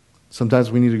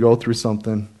 Sometimes we need to go through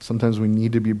something. Sometimes we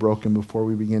need to be broken before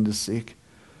we begin to seek.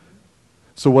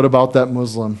 So what about that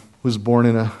Muslim who's born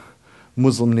in a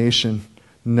Muslim nation,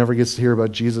 never gets to hear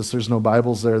about Jesus? There's no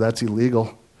Bibles there. That's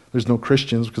illegal. There's no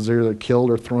Christians because they're either killed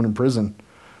or thrown in prison.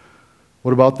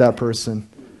 What about that person?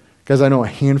 Guys, I know a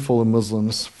handful of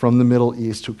Muslims from the Middle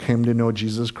East who came to know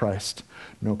Jesus Christ.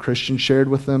 No Christian shared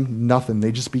with them, nothing.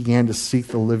 They just began to seek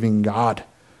the living God.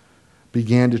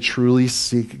 Began to truly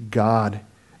seek God.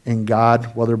 And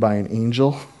God, whether by an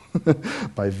angel,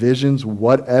 by visions,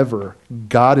 whatever,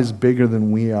 God is bigger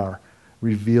than we are.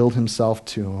 Revealed himself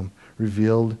to him.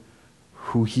 Revealed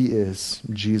who he is,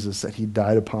 Jesus, that he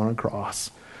died upon a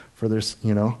cross for this,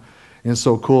 you know. And it's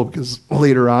so cool because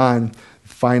later on,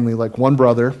 finally, like one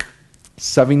brother,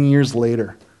 7 years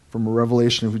later, from a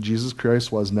revelation of who Jesus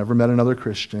Christ was, never met another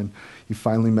Christian, he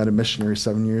finally met a missionary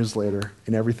 7 years later.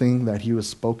 And everything that he was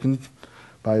spoken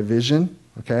by a vision,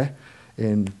 okay,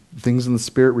 and things in the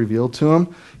Spirit revealed to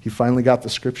him, he finally got the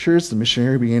scriptures, the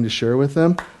missionary began to share with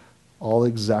him, all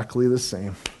exactly the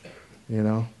same. You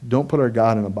know, don't put our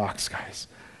God in a box, guys.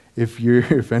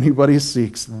 If anybody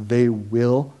seeks, they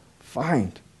will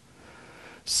find.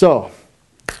 So,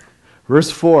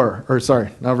 verse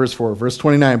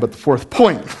 29, but the fourth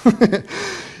point.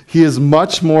 He is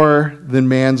much more than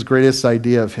man's greatest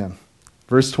idea of him.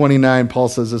 Verse 29, Paul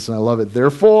says this, and I love it.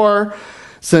 Therefore,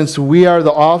 since we are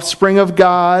the offspring of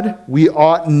God, we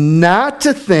ought not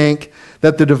to think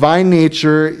that the divine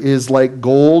nature is like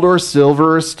gold or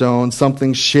silver or stone,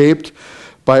 something shaped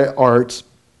by art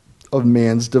of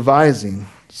man's devising.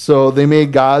 So they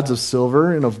made gods of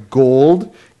silver and of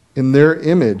gold in their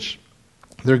image.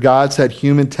 Their gods had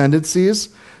human tendencies,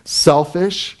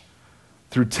 selfish,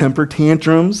 through temper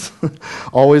tantrums,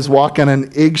 always walking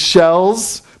on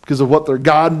eggshells because of what their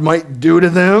God might do to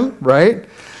them, right?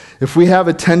 If we have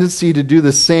a tendency to do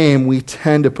the same, we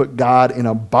tend to put God in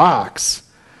a box.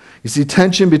 You see,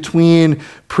 tension between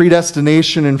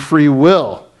predestination and free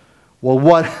will. Well,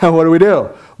 what do?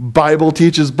 Bible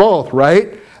teaches both,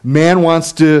 right? Man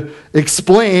wants to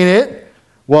explain it.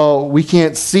 Well, we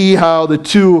can't see how the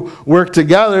two work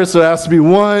together, so it has to be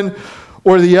one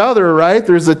or the other, right?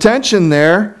 There's a tension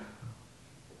there.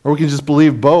 Or we can just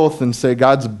believe both and say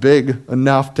God's big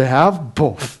enough to have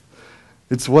both.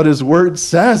 It's what his word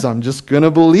says. I'm just going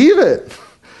to believe it.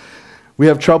 We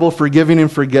have trouble forgiving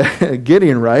and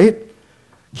forgetting, right?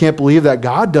 Can't believe that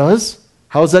God does.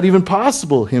 How is that even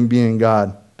possible, him being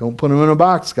God? Don't put him in a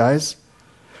box, guys.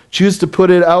 Choose to put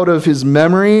it out of his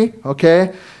memory,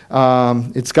 okay?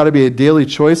 It's got to be a daily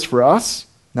choice for us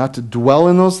not to dwell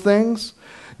in those things.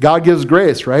 God gives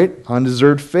grace, right?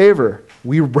 Undeserved favor.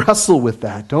 We wrestle with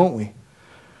that, don't we?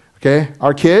 Okay?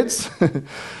 Our kids,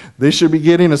 they should be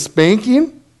getting a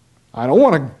spanking. I don't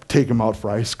want to take them out for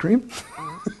ice cream.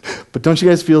 But don't you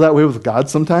guys feel that way with God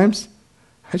sometimes?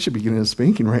 I should be getting a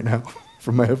spanking right now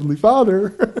from my Heavenly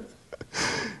Father.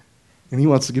 And He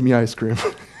wants to give me ice cream.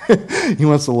 He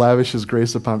wants to lavish His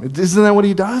grace upon me. Isn't that what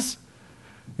He does?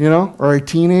 Or our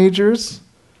teenagers,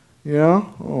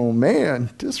 oh man,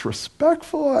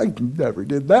 disrespectful. I never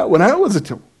did that when I was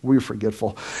we were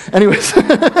forgetful. Anyways,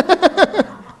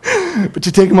 but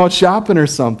you take them out shopping or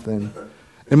something.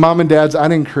 And mom and dads,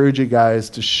 I'd encourage you guys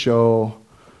to show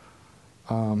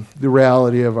the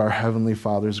reality of our Heavenly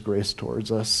Father's grace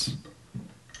towards us.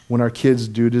 When our kids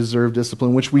do deserve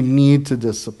discipline, which we need to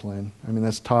discipline. I mean,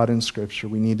 that's taught in Scripture.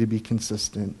 We need to be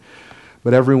consistent.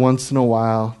 But every once in a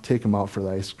while, take them out for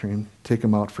the ice cream. Take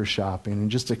them out for shopping and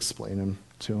just explain them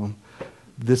to them.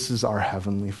 This is our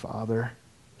Heavenly Father.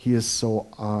 He is so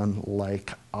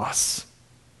unlike us.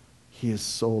 He is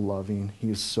so loving. He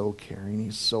is so caring.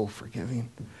 He's so forgiving.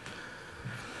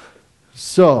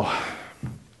 So,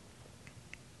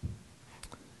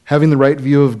 having the right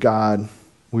view of God,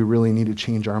 we really need to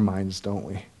change our minds, don't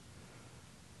we?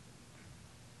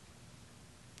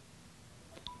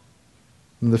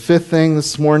 And the fifth thing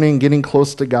this morning, getting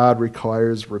close to God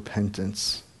requires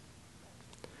repentance.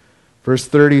 Verse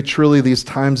 30, truly these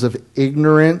times of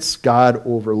ignorance God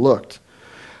overlooked.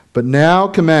 But now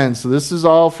commands, so this is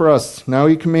all for us. Now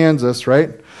He commands us,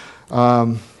 right?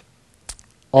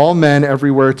 All men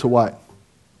everywhere to what?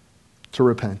 To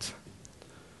repent.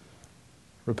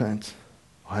 Repent.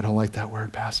 Oh, I don't like that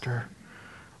word, Pastor.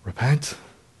 Repent.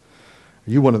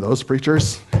 Are you one of those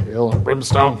preachers? Hail and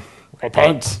brimstone.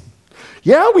 Repent.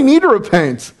 Yeah, we need to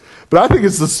repent. But I think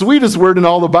it's the sweetest word in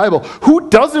all the Bible. Who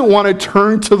doesn't want to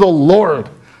turn to the Lord?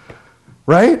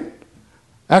 Right?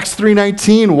 Acts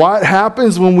 3:19, what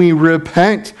happens when we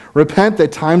repent? Repent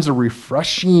that times of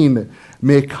refreshing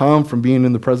may come from being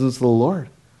in the presence of the Lord.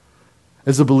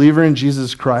 As a believer in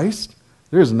Jesus Christ,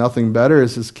 there's nothing better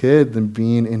as His kid than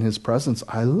being in His presence.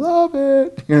 I love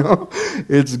it.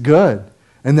 It's good.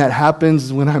 And that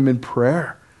happens when I'm in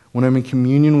prayer, when I'm in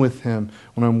communion with Him,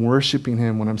 when I'm worshiping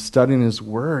Him, when I'm studying His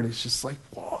Word. It's just like,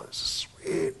 whoa, this is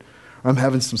sweet. Or I'm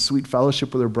having some sweet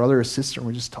fellowship with a brother or sister, and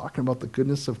we're just talking about the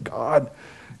goodness of God.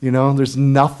 There's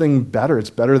nothing better. It's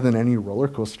better than any roller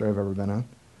coaster I've ever been on.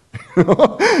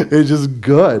 It's just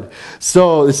good.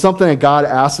 So it's something that God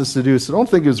asks us to do. So don't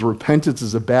think repentance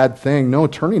is a bad thing. No,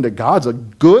 turning to God's a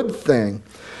good thing.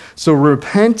 So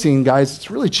repenting, guys,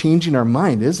 it's really changing our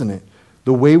mind, isn't it?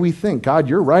 The way we think. God,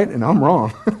 you're right and I'm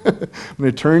wrong. I'm going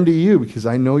to turn to you because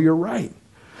I know you're right.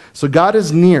 So God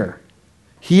is near.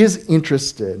 He is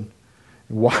interested.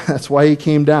 That's why He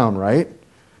came down, right?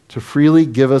 To freely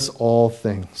give us all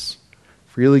things.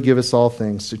 Freely give us all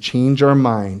things. To change our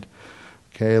mind.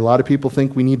 Okay, a lot of people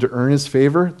think we need to earn His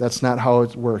favor. That's not how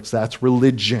it works. That's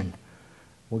religion.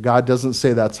 Well, God doesn't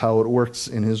say that's how it works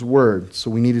in His Word.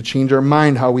 So we need to change our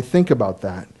mind how we think about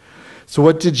that. So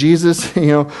what did Jesus,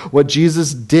 what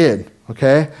Jesus did,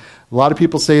 okay? A lot of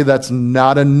people say that's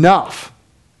not enough.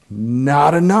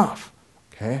 Not enough,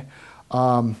 okay?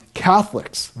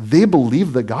 Catholics, they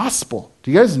believe the gospel.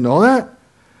 Do you guys know that?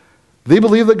 They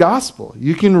believe the gospel.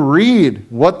 You can read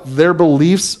what their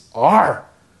beliefs are.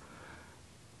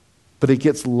 But it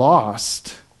gets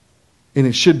lost, and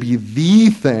it should be the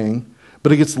thing,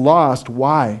 but it gets lost.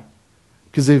 Why?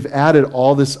 Because they've added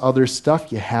all this other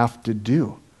stuff you have to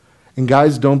do. And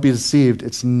guys, don't be deceived.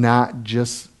 It's not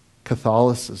just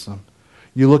Catholicism.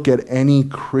 You look at any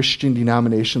Christian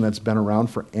denomination that's been around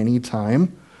for any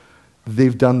time,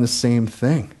 they've done the same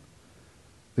thing.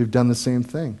 They've done the same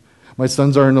thing. My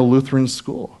sons are in a Lutheran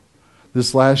school.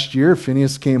 This last year,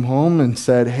 Phineas came home and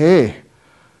said, hey,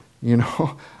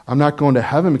 I'm not going to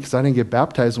heaven because I didn't get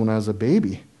baptized when I was a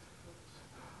baby.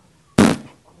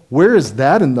 Where is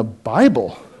that in the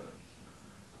Bible?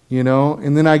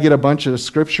 And then I get a bunch of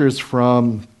scriptures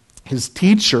from his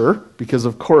teacher, because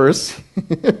of course,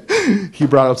 he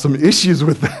brought up some issues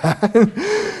with that.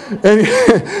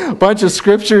 And a bunch of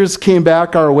scriptures came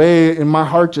back our way, and my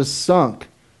heart just sunk.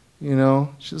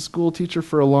 She's a school teacher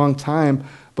for a long time,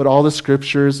 but all the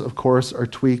scriptures, of course, are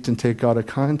tweaked and taken out of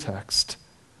context.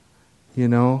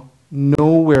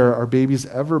 Nowhere are babies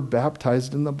ever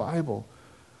baptized in the Bible.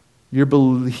 You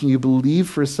believe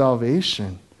for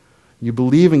salvation. You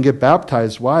believe and get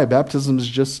baptized. Why? Baptism is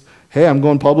just, hey, I'm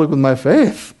going public with my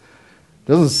faith. It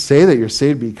doesn't say that you're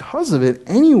saved because of it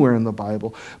anywhere in the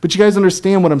Bible. But you guys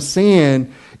understand what I'm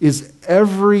saying is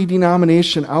every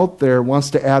denomination out there wants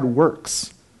to add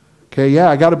works. Okay, yeah,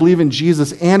 I got to believe in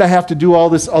Jesus, and I have to do all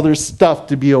this other stuff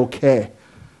to be okay.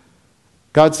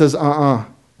 God says,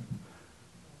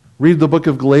 Read the book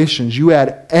of Galatians. You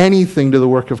add anything to the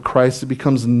work of Christ, it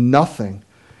becomes nothing.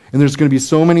 And there's going to be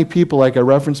so many people, like I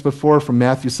referenced before from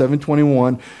Matthew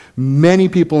 7:21, many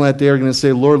people in that day are going to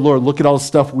say, Lord, Lord, look at all the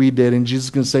stuff we did. And Jesus is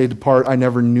going to say, depart, I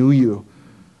never knew you.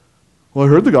 Well, I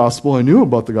heard the gospel. I knew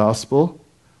about the gospel.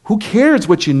 Who cares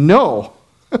what you know?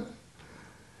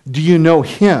 Do you know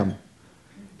him?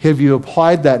 Have you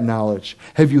applied that knowledge?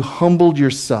 Have you humbled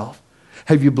yourself?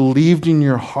 Have you believed in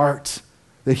your heart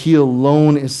that he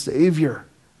alone is Savior?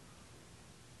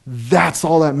 That's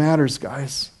all that matters,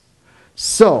 guys.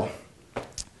 So,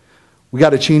 we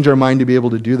got to change our mind to be able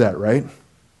to do that, right?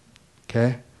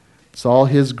 Okay? It's all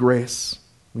his grace.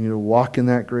 We need to walk in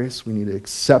that grace. We need to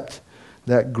accept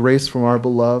that grace from our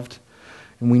beloved.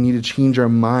 And we need to change our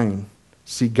mind.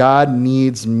 See, God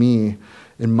needs me,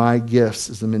 and my gifts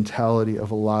is the mentality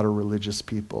of a lot of religious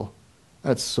people.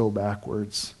 That's so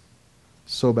backwards.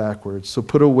 So backwards. So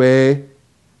put away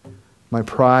my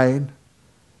pride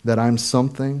that I'm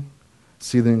something.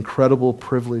 See the incredible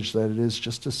privilege that it is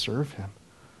just to serve him.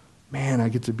 Man, I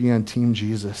get to be on Team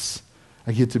Jesus.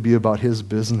 I get to be about his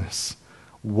business.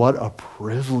 What a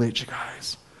privilege,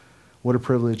 guys. What a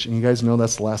privilege. And you guys know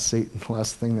that's the last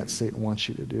thing that Satan wants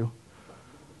you to do.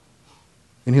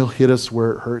 And he'll hit us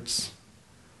where it hurts.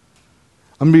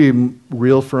 I'm going to be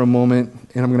real for a moment,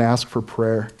 and I'm going to ask for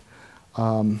prayer.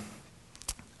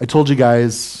 I told you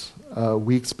guys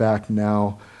weeks back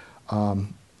now,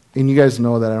 and you guys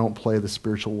know that I don't play the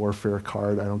spiritual warfare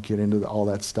card. I don't get into all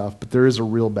that stuff. But there is a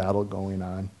real battle going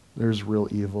on. There's real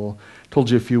evil. I told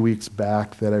you a few weeks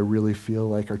back that I really feel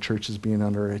like our church is being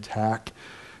under attack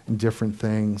and different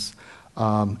things.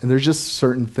 And there's just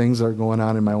certain things that are going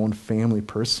on in my own family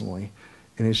personally.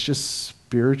 And it's just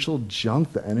spiritual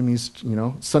junk. The enemy's,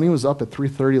 Sonny was up at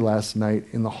 3:30 last night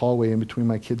in the hallway in between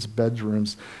my kids'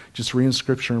 bedrooms, just reading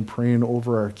scripture and praying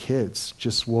over our kids.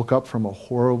 Just woke up from a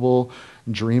horrible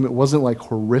dream. It wasn't like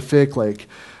horrific, like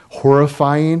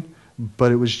horrifying,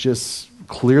 but it was just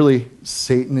clearly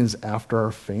Satan is after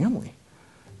our family,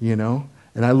 And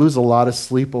I lose a lot of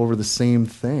sleep over the same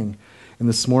thing. And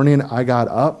this morning I got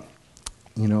up,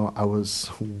 I was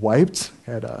wiped,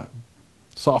 had a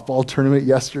softball tournament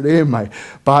yesterday, and my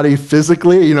body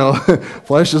physically,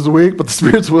 flesh is weak, but the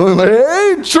spirit's willing, like,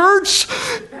 hey, church,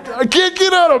 I can't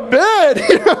get out of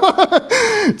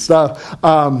bed, stuff.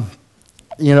 I'm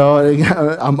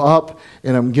up,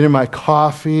 and I'm getting my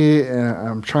coffee, and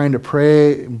I'm trying to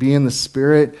pray, and be in the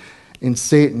spirit, and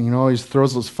Satan, always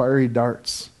throws those fiery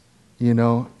darts,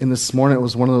 And this morning it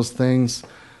was one of those things,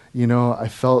 I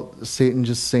felt Satan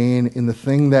just saying, in the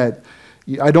thing that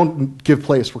I don't give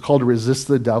place. We're called to resist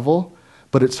the devil,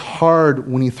 but it's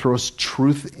hard when he throws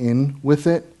truth in with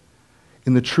it.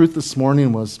 And the truth this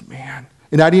morning was, man,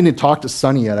 and I didn't even talk to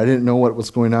Sonny yet. I didn't know what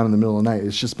was going on in the middle of the night.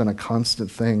 It's just been a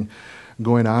constant thing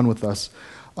going on with us.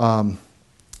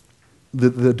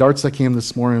 The darts that came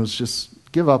this morning was just,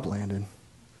 give up, Landon.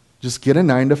 Just get a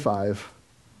 9 to 5.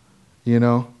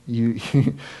 You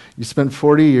spent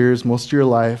 40 years, most of your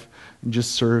life,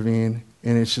 just serving,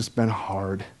 and it's just been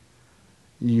hard.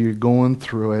 You're going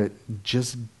through it.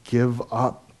 Just give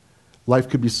up. Life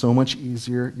could be so much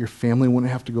easier. Your family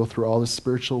wouldn't have to go through all this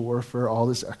spiritual warfare, all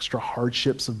this extra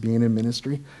hardships of being in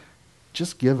ministry.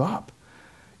 Just give up.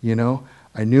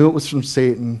 I knew it was from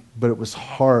Satan, but it was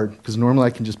hard because normally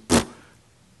I can just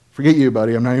forget you,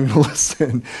 buddy. I'm not even going to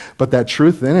listen. But that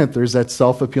truth in it, there's that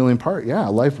self-appealing part. Yeah,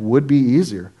 life would be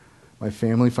easier. My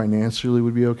family financially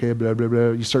would be okay, blah, blah,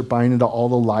 blah. You start buying into all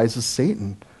the lies of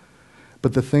Satan.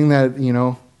 But the thing that,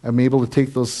 I'm able to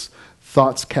take those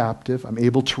thoughts captive. I'm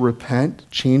able to repent,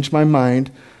 change my mind,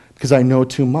 because I know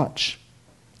too much.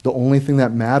 The only thing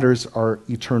that matters are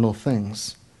eternal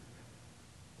things.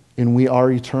 And we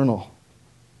are eternal.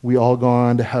 We all go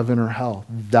on to heaven or hell.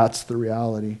 That's the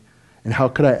reality. And how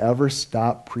could I ever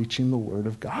stop preaching the Word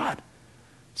of God?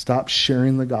 Stop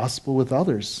sharing the gospel with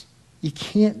others? You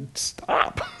can't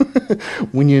stop.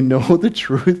 When you know the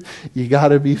truth, you got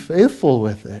to be faithful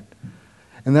with it.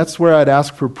 And that's where I'd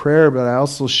ask for prayer, but I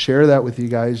also share that with you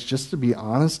guys just to be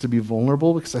honest, to be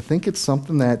vulnerable, because I think it's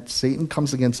something that Satan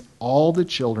comes against all the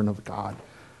children of God,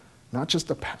 not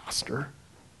just a pastor.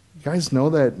 You guys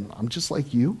know that I'm just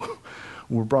like you.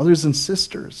 We're brothers and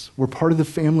sisters. We're part of the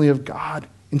family of God,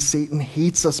 and Satan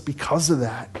hates us because of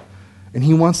that. And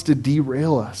he wants to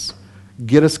derail us,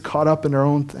 get us caught up in our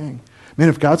own thing. Man,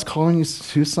 if God's calling you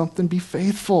to do something, be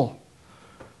faithful.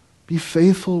 Be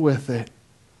faithful with it.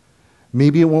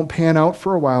 Maybe it won't pan out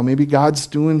for a while. Maybe God's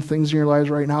doing things in your lives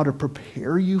right now to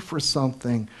prepare you for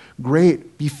something.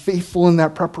 Great. Be faithful in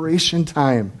that preparation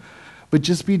time. But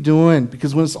just be doing,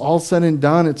 because when it's all said and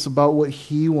done, it's about what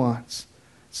he wants.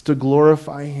 It's to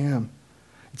glorify him.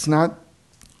 It's not,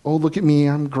 oh, look at me,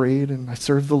 I'm great, and I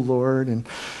serve the Lord, and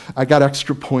I got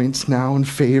extra points now in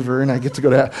favor, and I get to go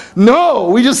to heaven. No,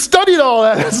 we just studied all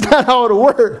that. That's not how it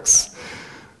works.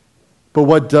 But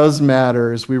what does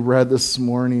matter, as we read this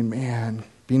morning, man,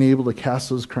 being able to cast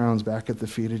those crowns back at the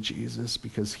feet of Jesus,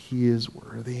 because he is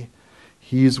worthy.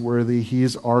 He's worthy. He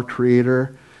is our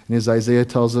creator. And as Isaiah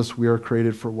tells us, we are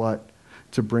created for what?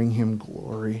 To bring him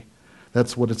glory.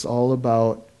 That's what it's all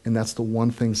about, and that's the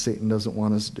one thing Satan doesn't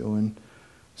want us doing.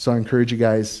 So I encourage you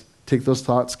guys, take those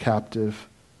thoughts captive.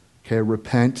 Okay,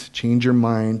 repent, change your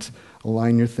mind,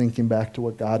 align your thinking back to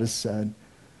what God has said.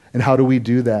 And how do we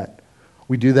do that?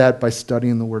 We do that by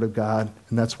studying the Word of God.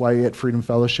 And that's why at Freedom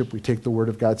Fellowship we take the Word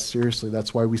of God seriously.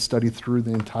 That's why we study through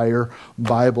the entire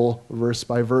Bible verse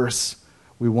by verse.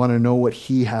 We want to know what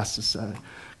he has to say.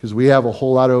 Because we have a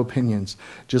whole lot of opinions,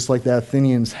 just like the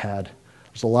Athenians had.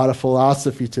 There's a lot of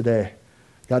philosophy today.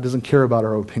 God doesn't care about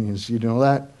our opinions. Do you know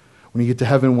that? When you get to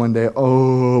heaven one day,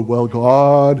 oh, well,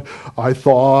 God, I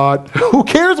thought. Who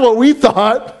cares what we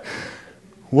thought?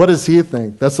 What does he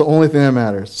think? That's the only thing that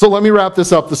matters. So let me wrap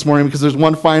this up this morning, because there's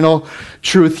one final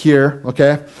truth here,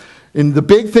 okay? And the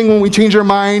big thing when we change our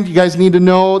mind, you guys need to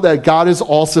know that God is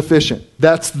all-sufficient.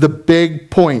 That's the big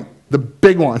point, the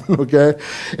big one, okay?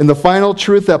 And the final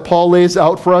truth that Paul lays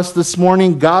out for us this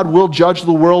morning, God will judge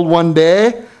the world one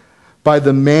day by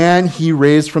the man he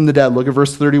raised from the dead. Look at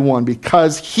verse 31.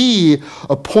 Because he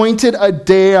appointed a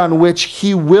day on which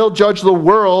he will judge the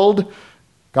world.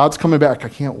 God's coming back. I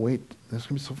can't wait. It's going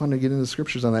to be so fun to get into the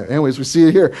scriptures on that. Anyways, we see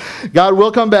it here. God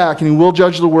will come back and he will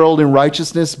judge the world in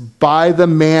righteousness by the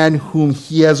man whom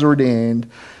he has ordained.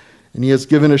 And he has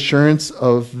given assurance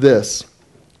of this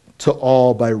to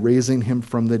all by raising him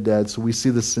from the dead. So we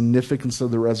see the significance of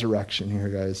the resurrection here,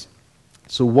 guys.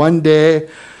 So one day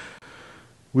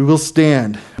we will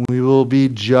stand and we will be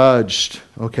judged,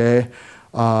 okay?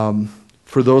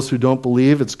 For those who don't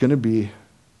believe, it's going to be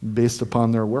based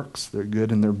upon their works. They're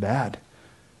good and they're bad.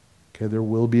 Okay, there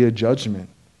will be a judgment.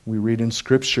 We read in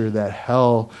Scripture that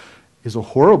hell is a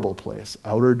horrible place,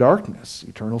 outer darkness,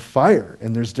 eternal fire,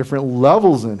 and there's different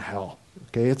levels in hell.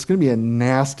 Okay, it's going to be a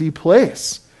nasty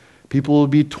place. People will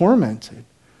be tormented.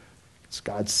 Does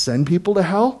God send people to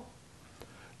hell?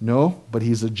 No, but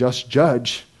he's a just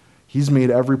judge. He's made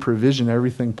every provision,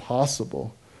 everything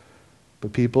possible.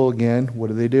 But people, again, what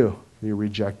do? They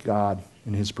reject God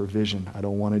and his provision. I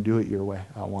don't want to do it your way.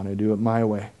 I want to do it my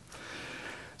way.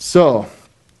 So,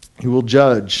 he will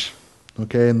judge,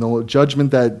 okay? And the judgment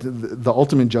the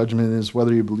ultimate judgment is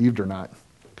whether you believed or not.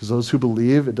 Because those who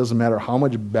believe, it doesn't matter how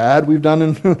much bad we've done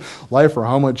in life or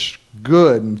how much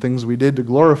good and things we did to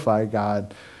glorify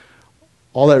God.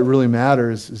 All that really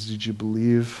matters is, did you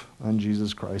believe on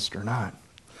Jesus Christ or not?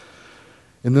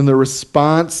 And then the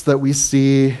response that we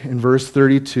see in verse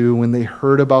 32, when they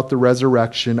heard about the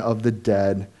resurrection of the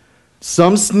dead,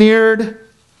 some sneered,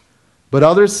 but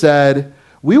others said,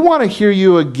 we want to hear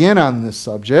you again on this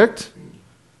subject.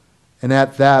 And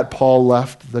at that, Paul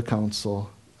left the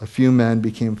council. A few men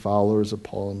became followers of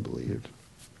Paul and believed.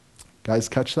 Guys,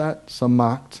 catch that? Some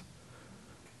mocked.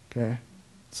 Okay?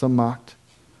 Some mocked.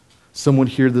 Some would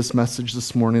hear this message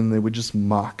this morning and they would just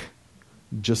mock,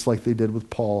 just like they did with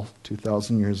Paul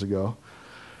 2,000 years ago.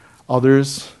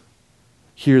 Others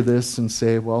hear this and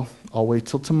say, well, I'll wait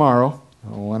till tomorrow.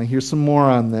 I want to hear some more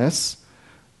on this.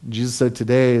 Jesus said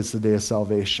today is the day of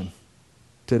salvation.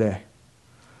 Today.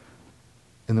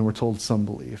 And then we're told some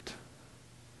believed.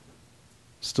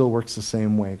 Still works the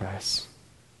same way, guys.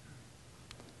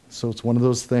 So it's one of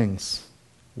those things.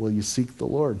 Will you seek the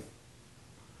Lord?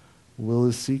 Will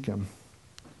you seek him?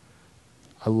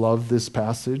 I love this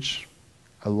passage.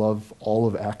 I love all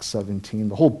of Acts 17.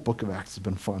 The whole book of Acts has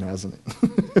been fun, hasn't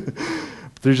it?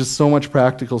 There's just so much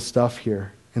practical stuff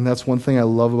here. And that's one thing I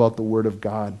love about the Word of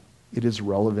God. It is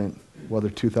relevant, whether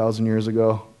 2,000 years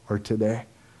ago or today.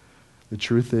 The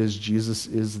truth is, Jesus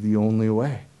is the only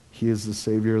way. He is the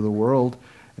Savior of the world.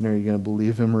 And are you going to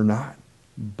believe him or not?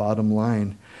 Bottom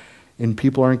line. And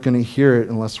people aren't going to hear it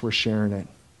unless we're sharing it.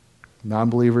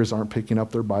 Non-believers aren't picking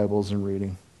up their Bibles and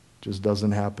reading. It just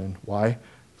doesn't happen. Why?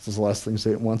 This is the last thing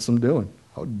Satan wants them doing.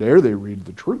 How dare they read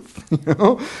the truth?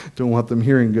 Don't want them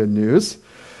hearing good news.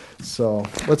 So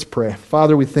let's pray.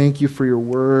 Father, we thank you for your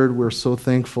word. We're so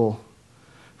thankful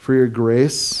for your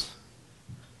grace,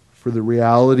 for the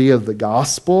reality of the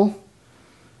gospel.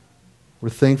 We're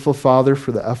thankful, Father,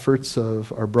 for the efforts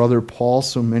of our brother Paul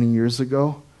so many years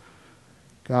ago.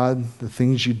 God, the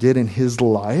things you did in his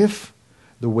life,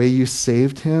 the way you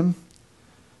saved him.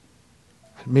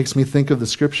 It makes me think of the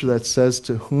scripture that says,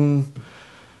 to whom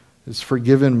is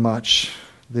forgiven much,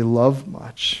 they love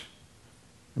much.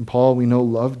 And Paul, we know,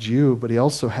 loved you, but he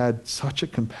also had such a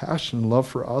compassion and love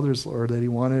for others, Lord, that he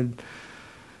wanted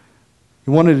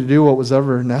to do what was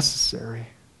ever necessary.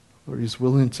 Lord, he's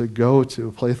willing to go to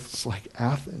a place like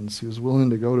Athens. He was willing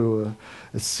to go to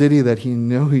a city that he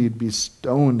knew he'd be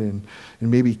stoned and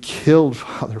maybe killed,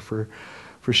 Father, for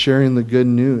sharing the good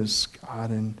news, God.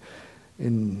 And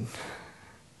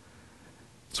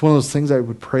it's one of those things I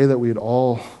would pray that we'd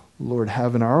all, Lord,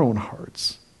 have in our own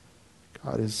hearts.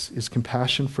 God, is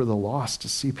compassion for the lost, to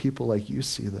see people like you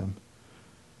see them.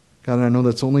 God, and I know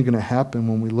that's only going to happen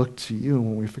when we look to you and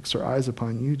when we fix our eyes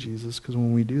upon you, Jesus, because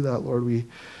when we do that, Lord,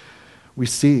 we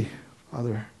see,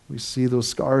 Father, we see those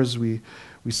scars, we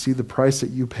see the price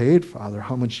that you paid, Father,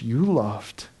 how much you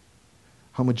loved,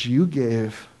 how much you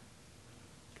gave,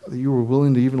 God, that you were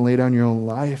willing to even lay down your own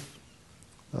life,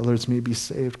 that others may be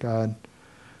saved, God.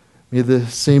 May the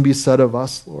same be said of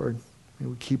us, Lord. May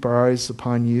we keep our eyes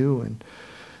upon you and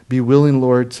be willing,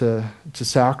 Lord, to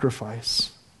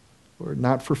sacrifice, Lord,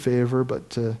 not for favor,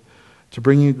 but to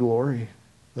bring you glory,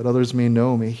 that others may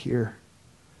know, may hear.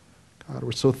 God,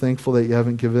 we're so thankful that you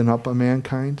haven't given up on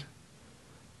mankind.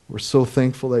 We're so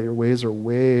thankful that your ways are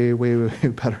way, way, way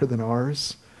better than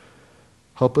ours.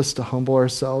 Help us to humble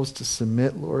ourselves, to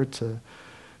submit, Lord, to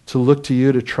look to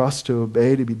you, to trust, to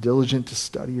obey, to be diligent, to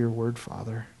study your word,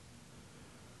 Father.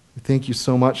 We thank you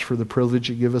so much for the privilege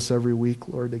you give us every week,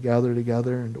 Lord, to gather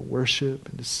together and to worship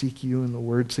and to seek you in the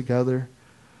word together.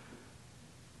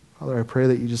 Father, I pray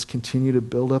that you just continue to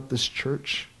build up this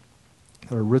church,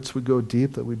 that our roots would go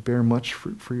deep, that we'd bear much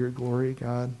fruit for your glory,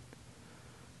 God.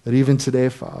 That even today,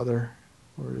 Father,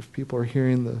 Lord, if people are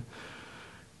hearing the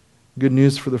good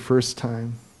news for the first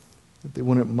time, that they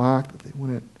wouldn't mock, that they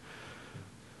wouldn't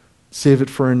save it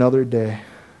for another day,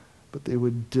 but they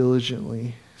would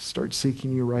diligently start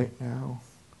seeking you right now,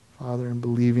 Father, and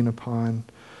believing upon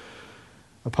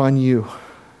you,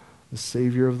 the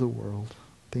Savior of the world.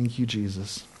 Thank you,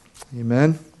 Jesus.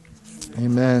 Amen.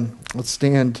 Amen. Let's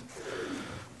stand.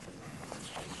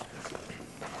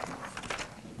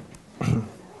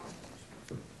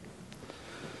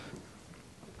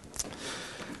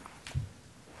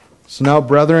 So now,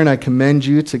 brethren, I commend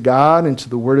you to God and to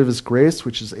the word of his grace,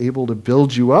 which is able to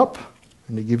build you up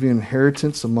and to give you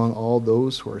inheritance among all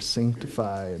those who are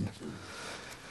sanctified.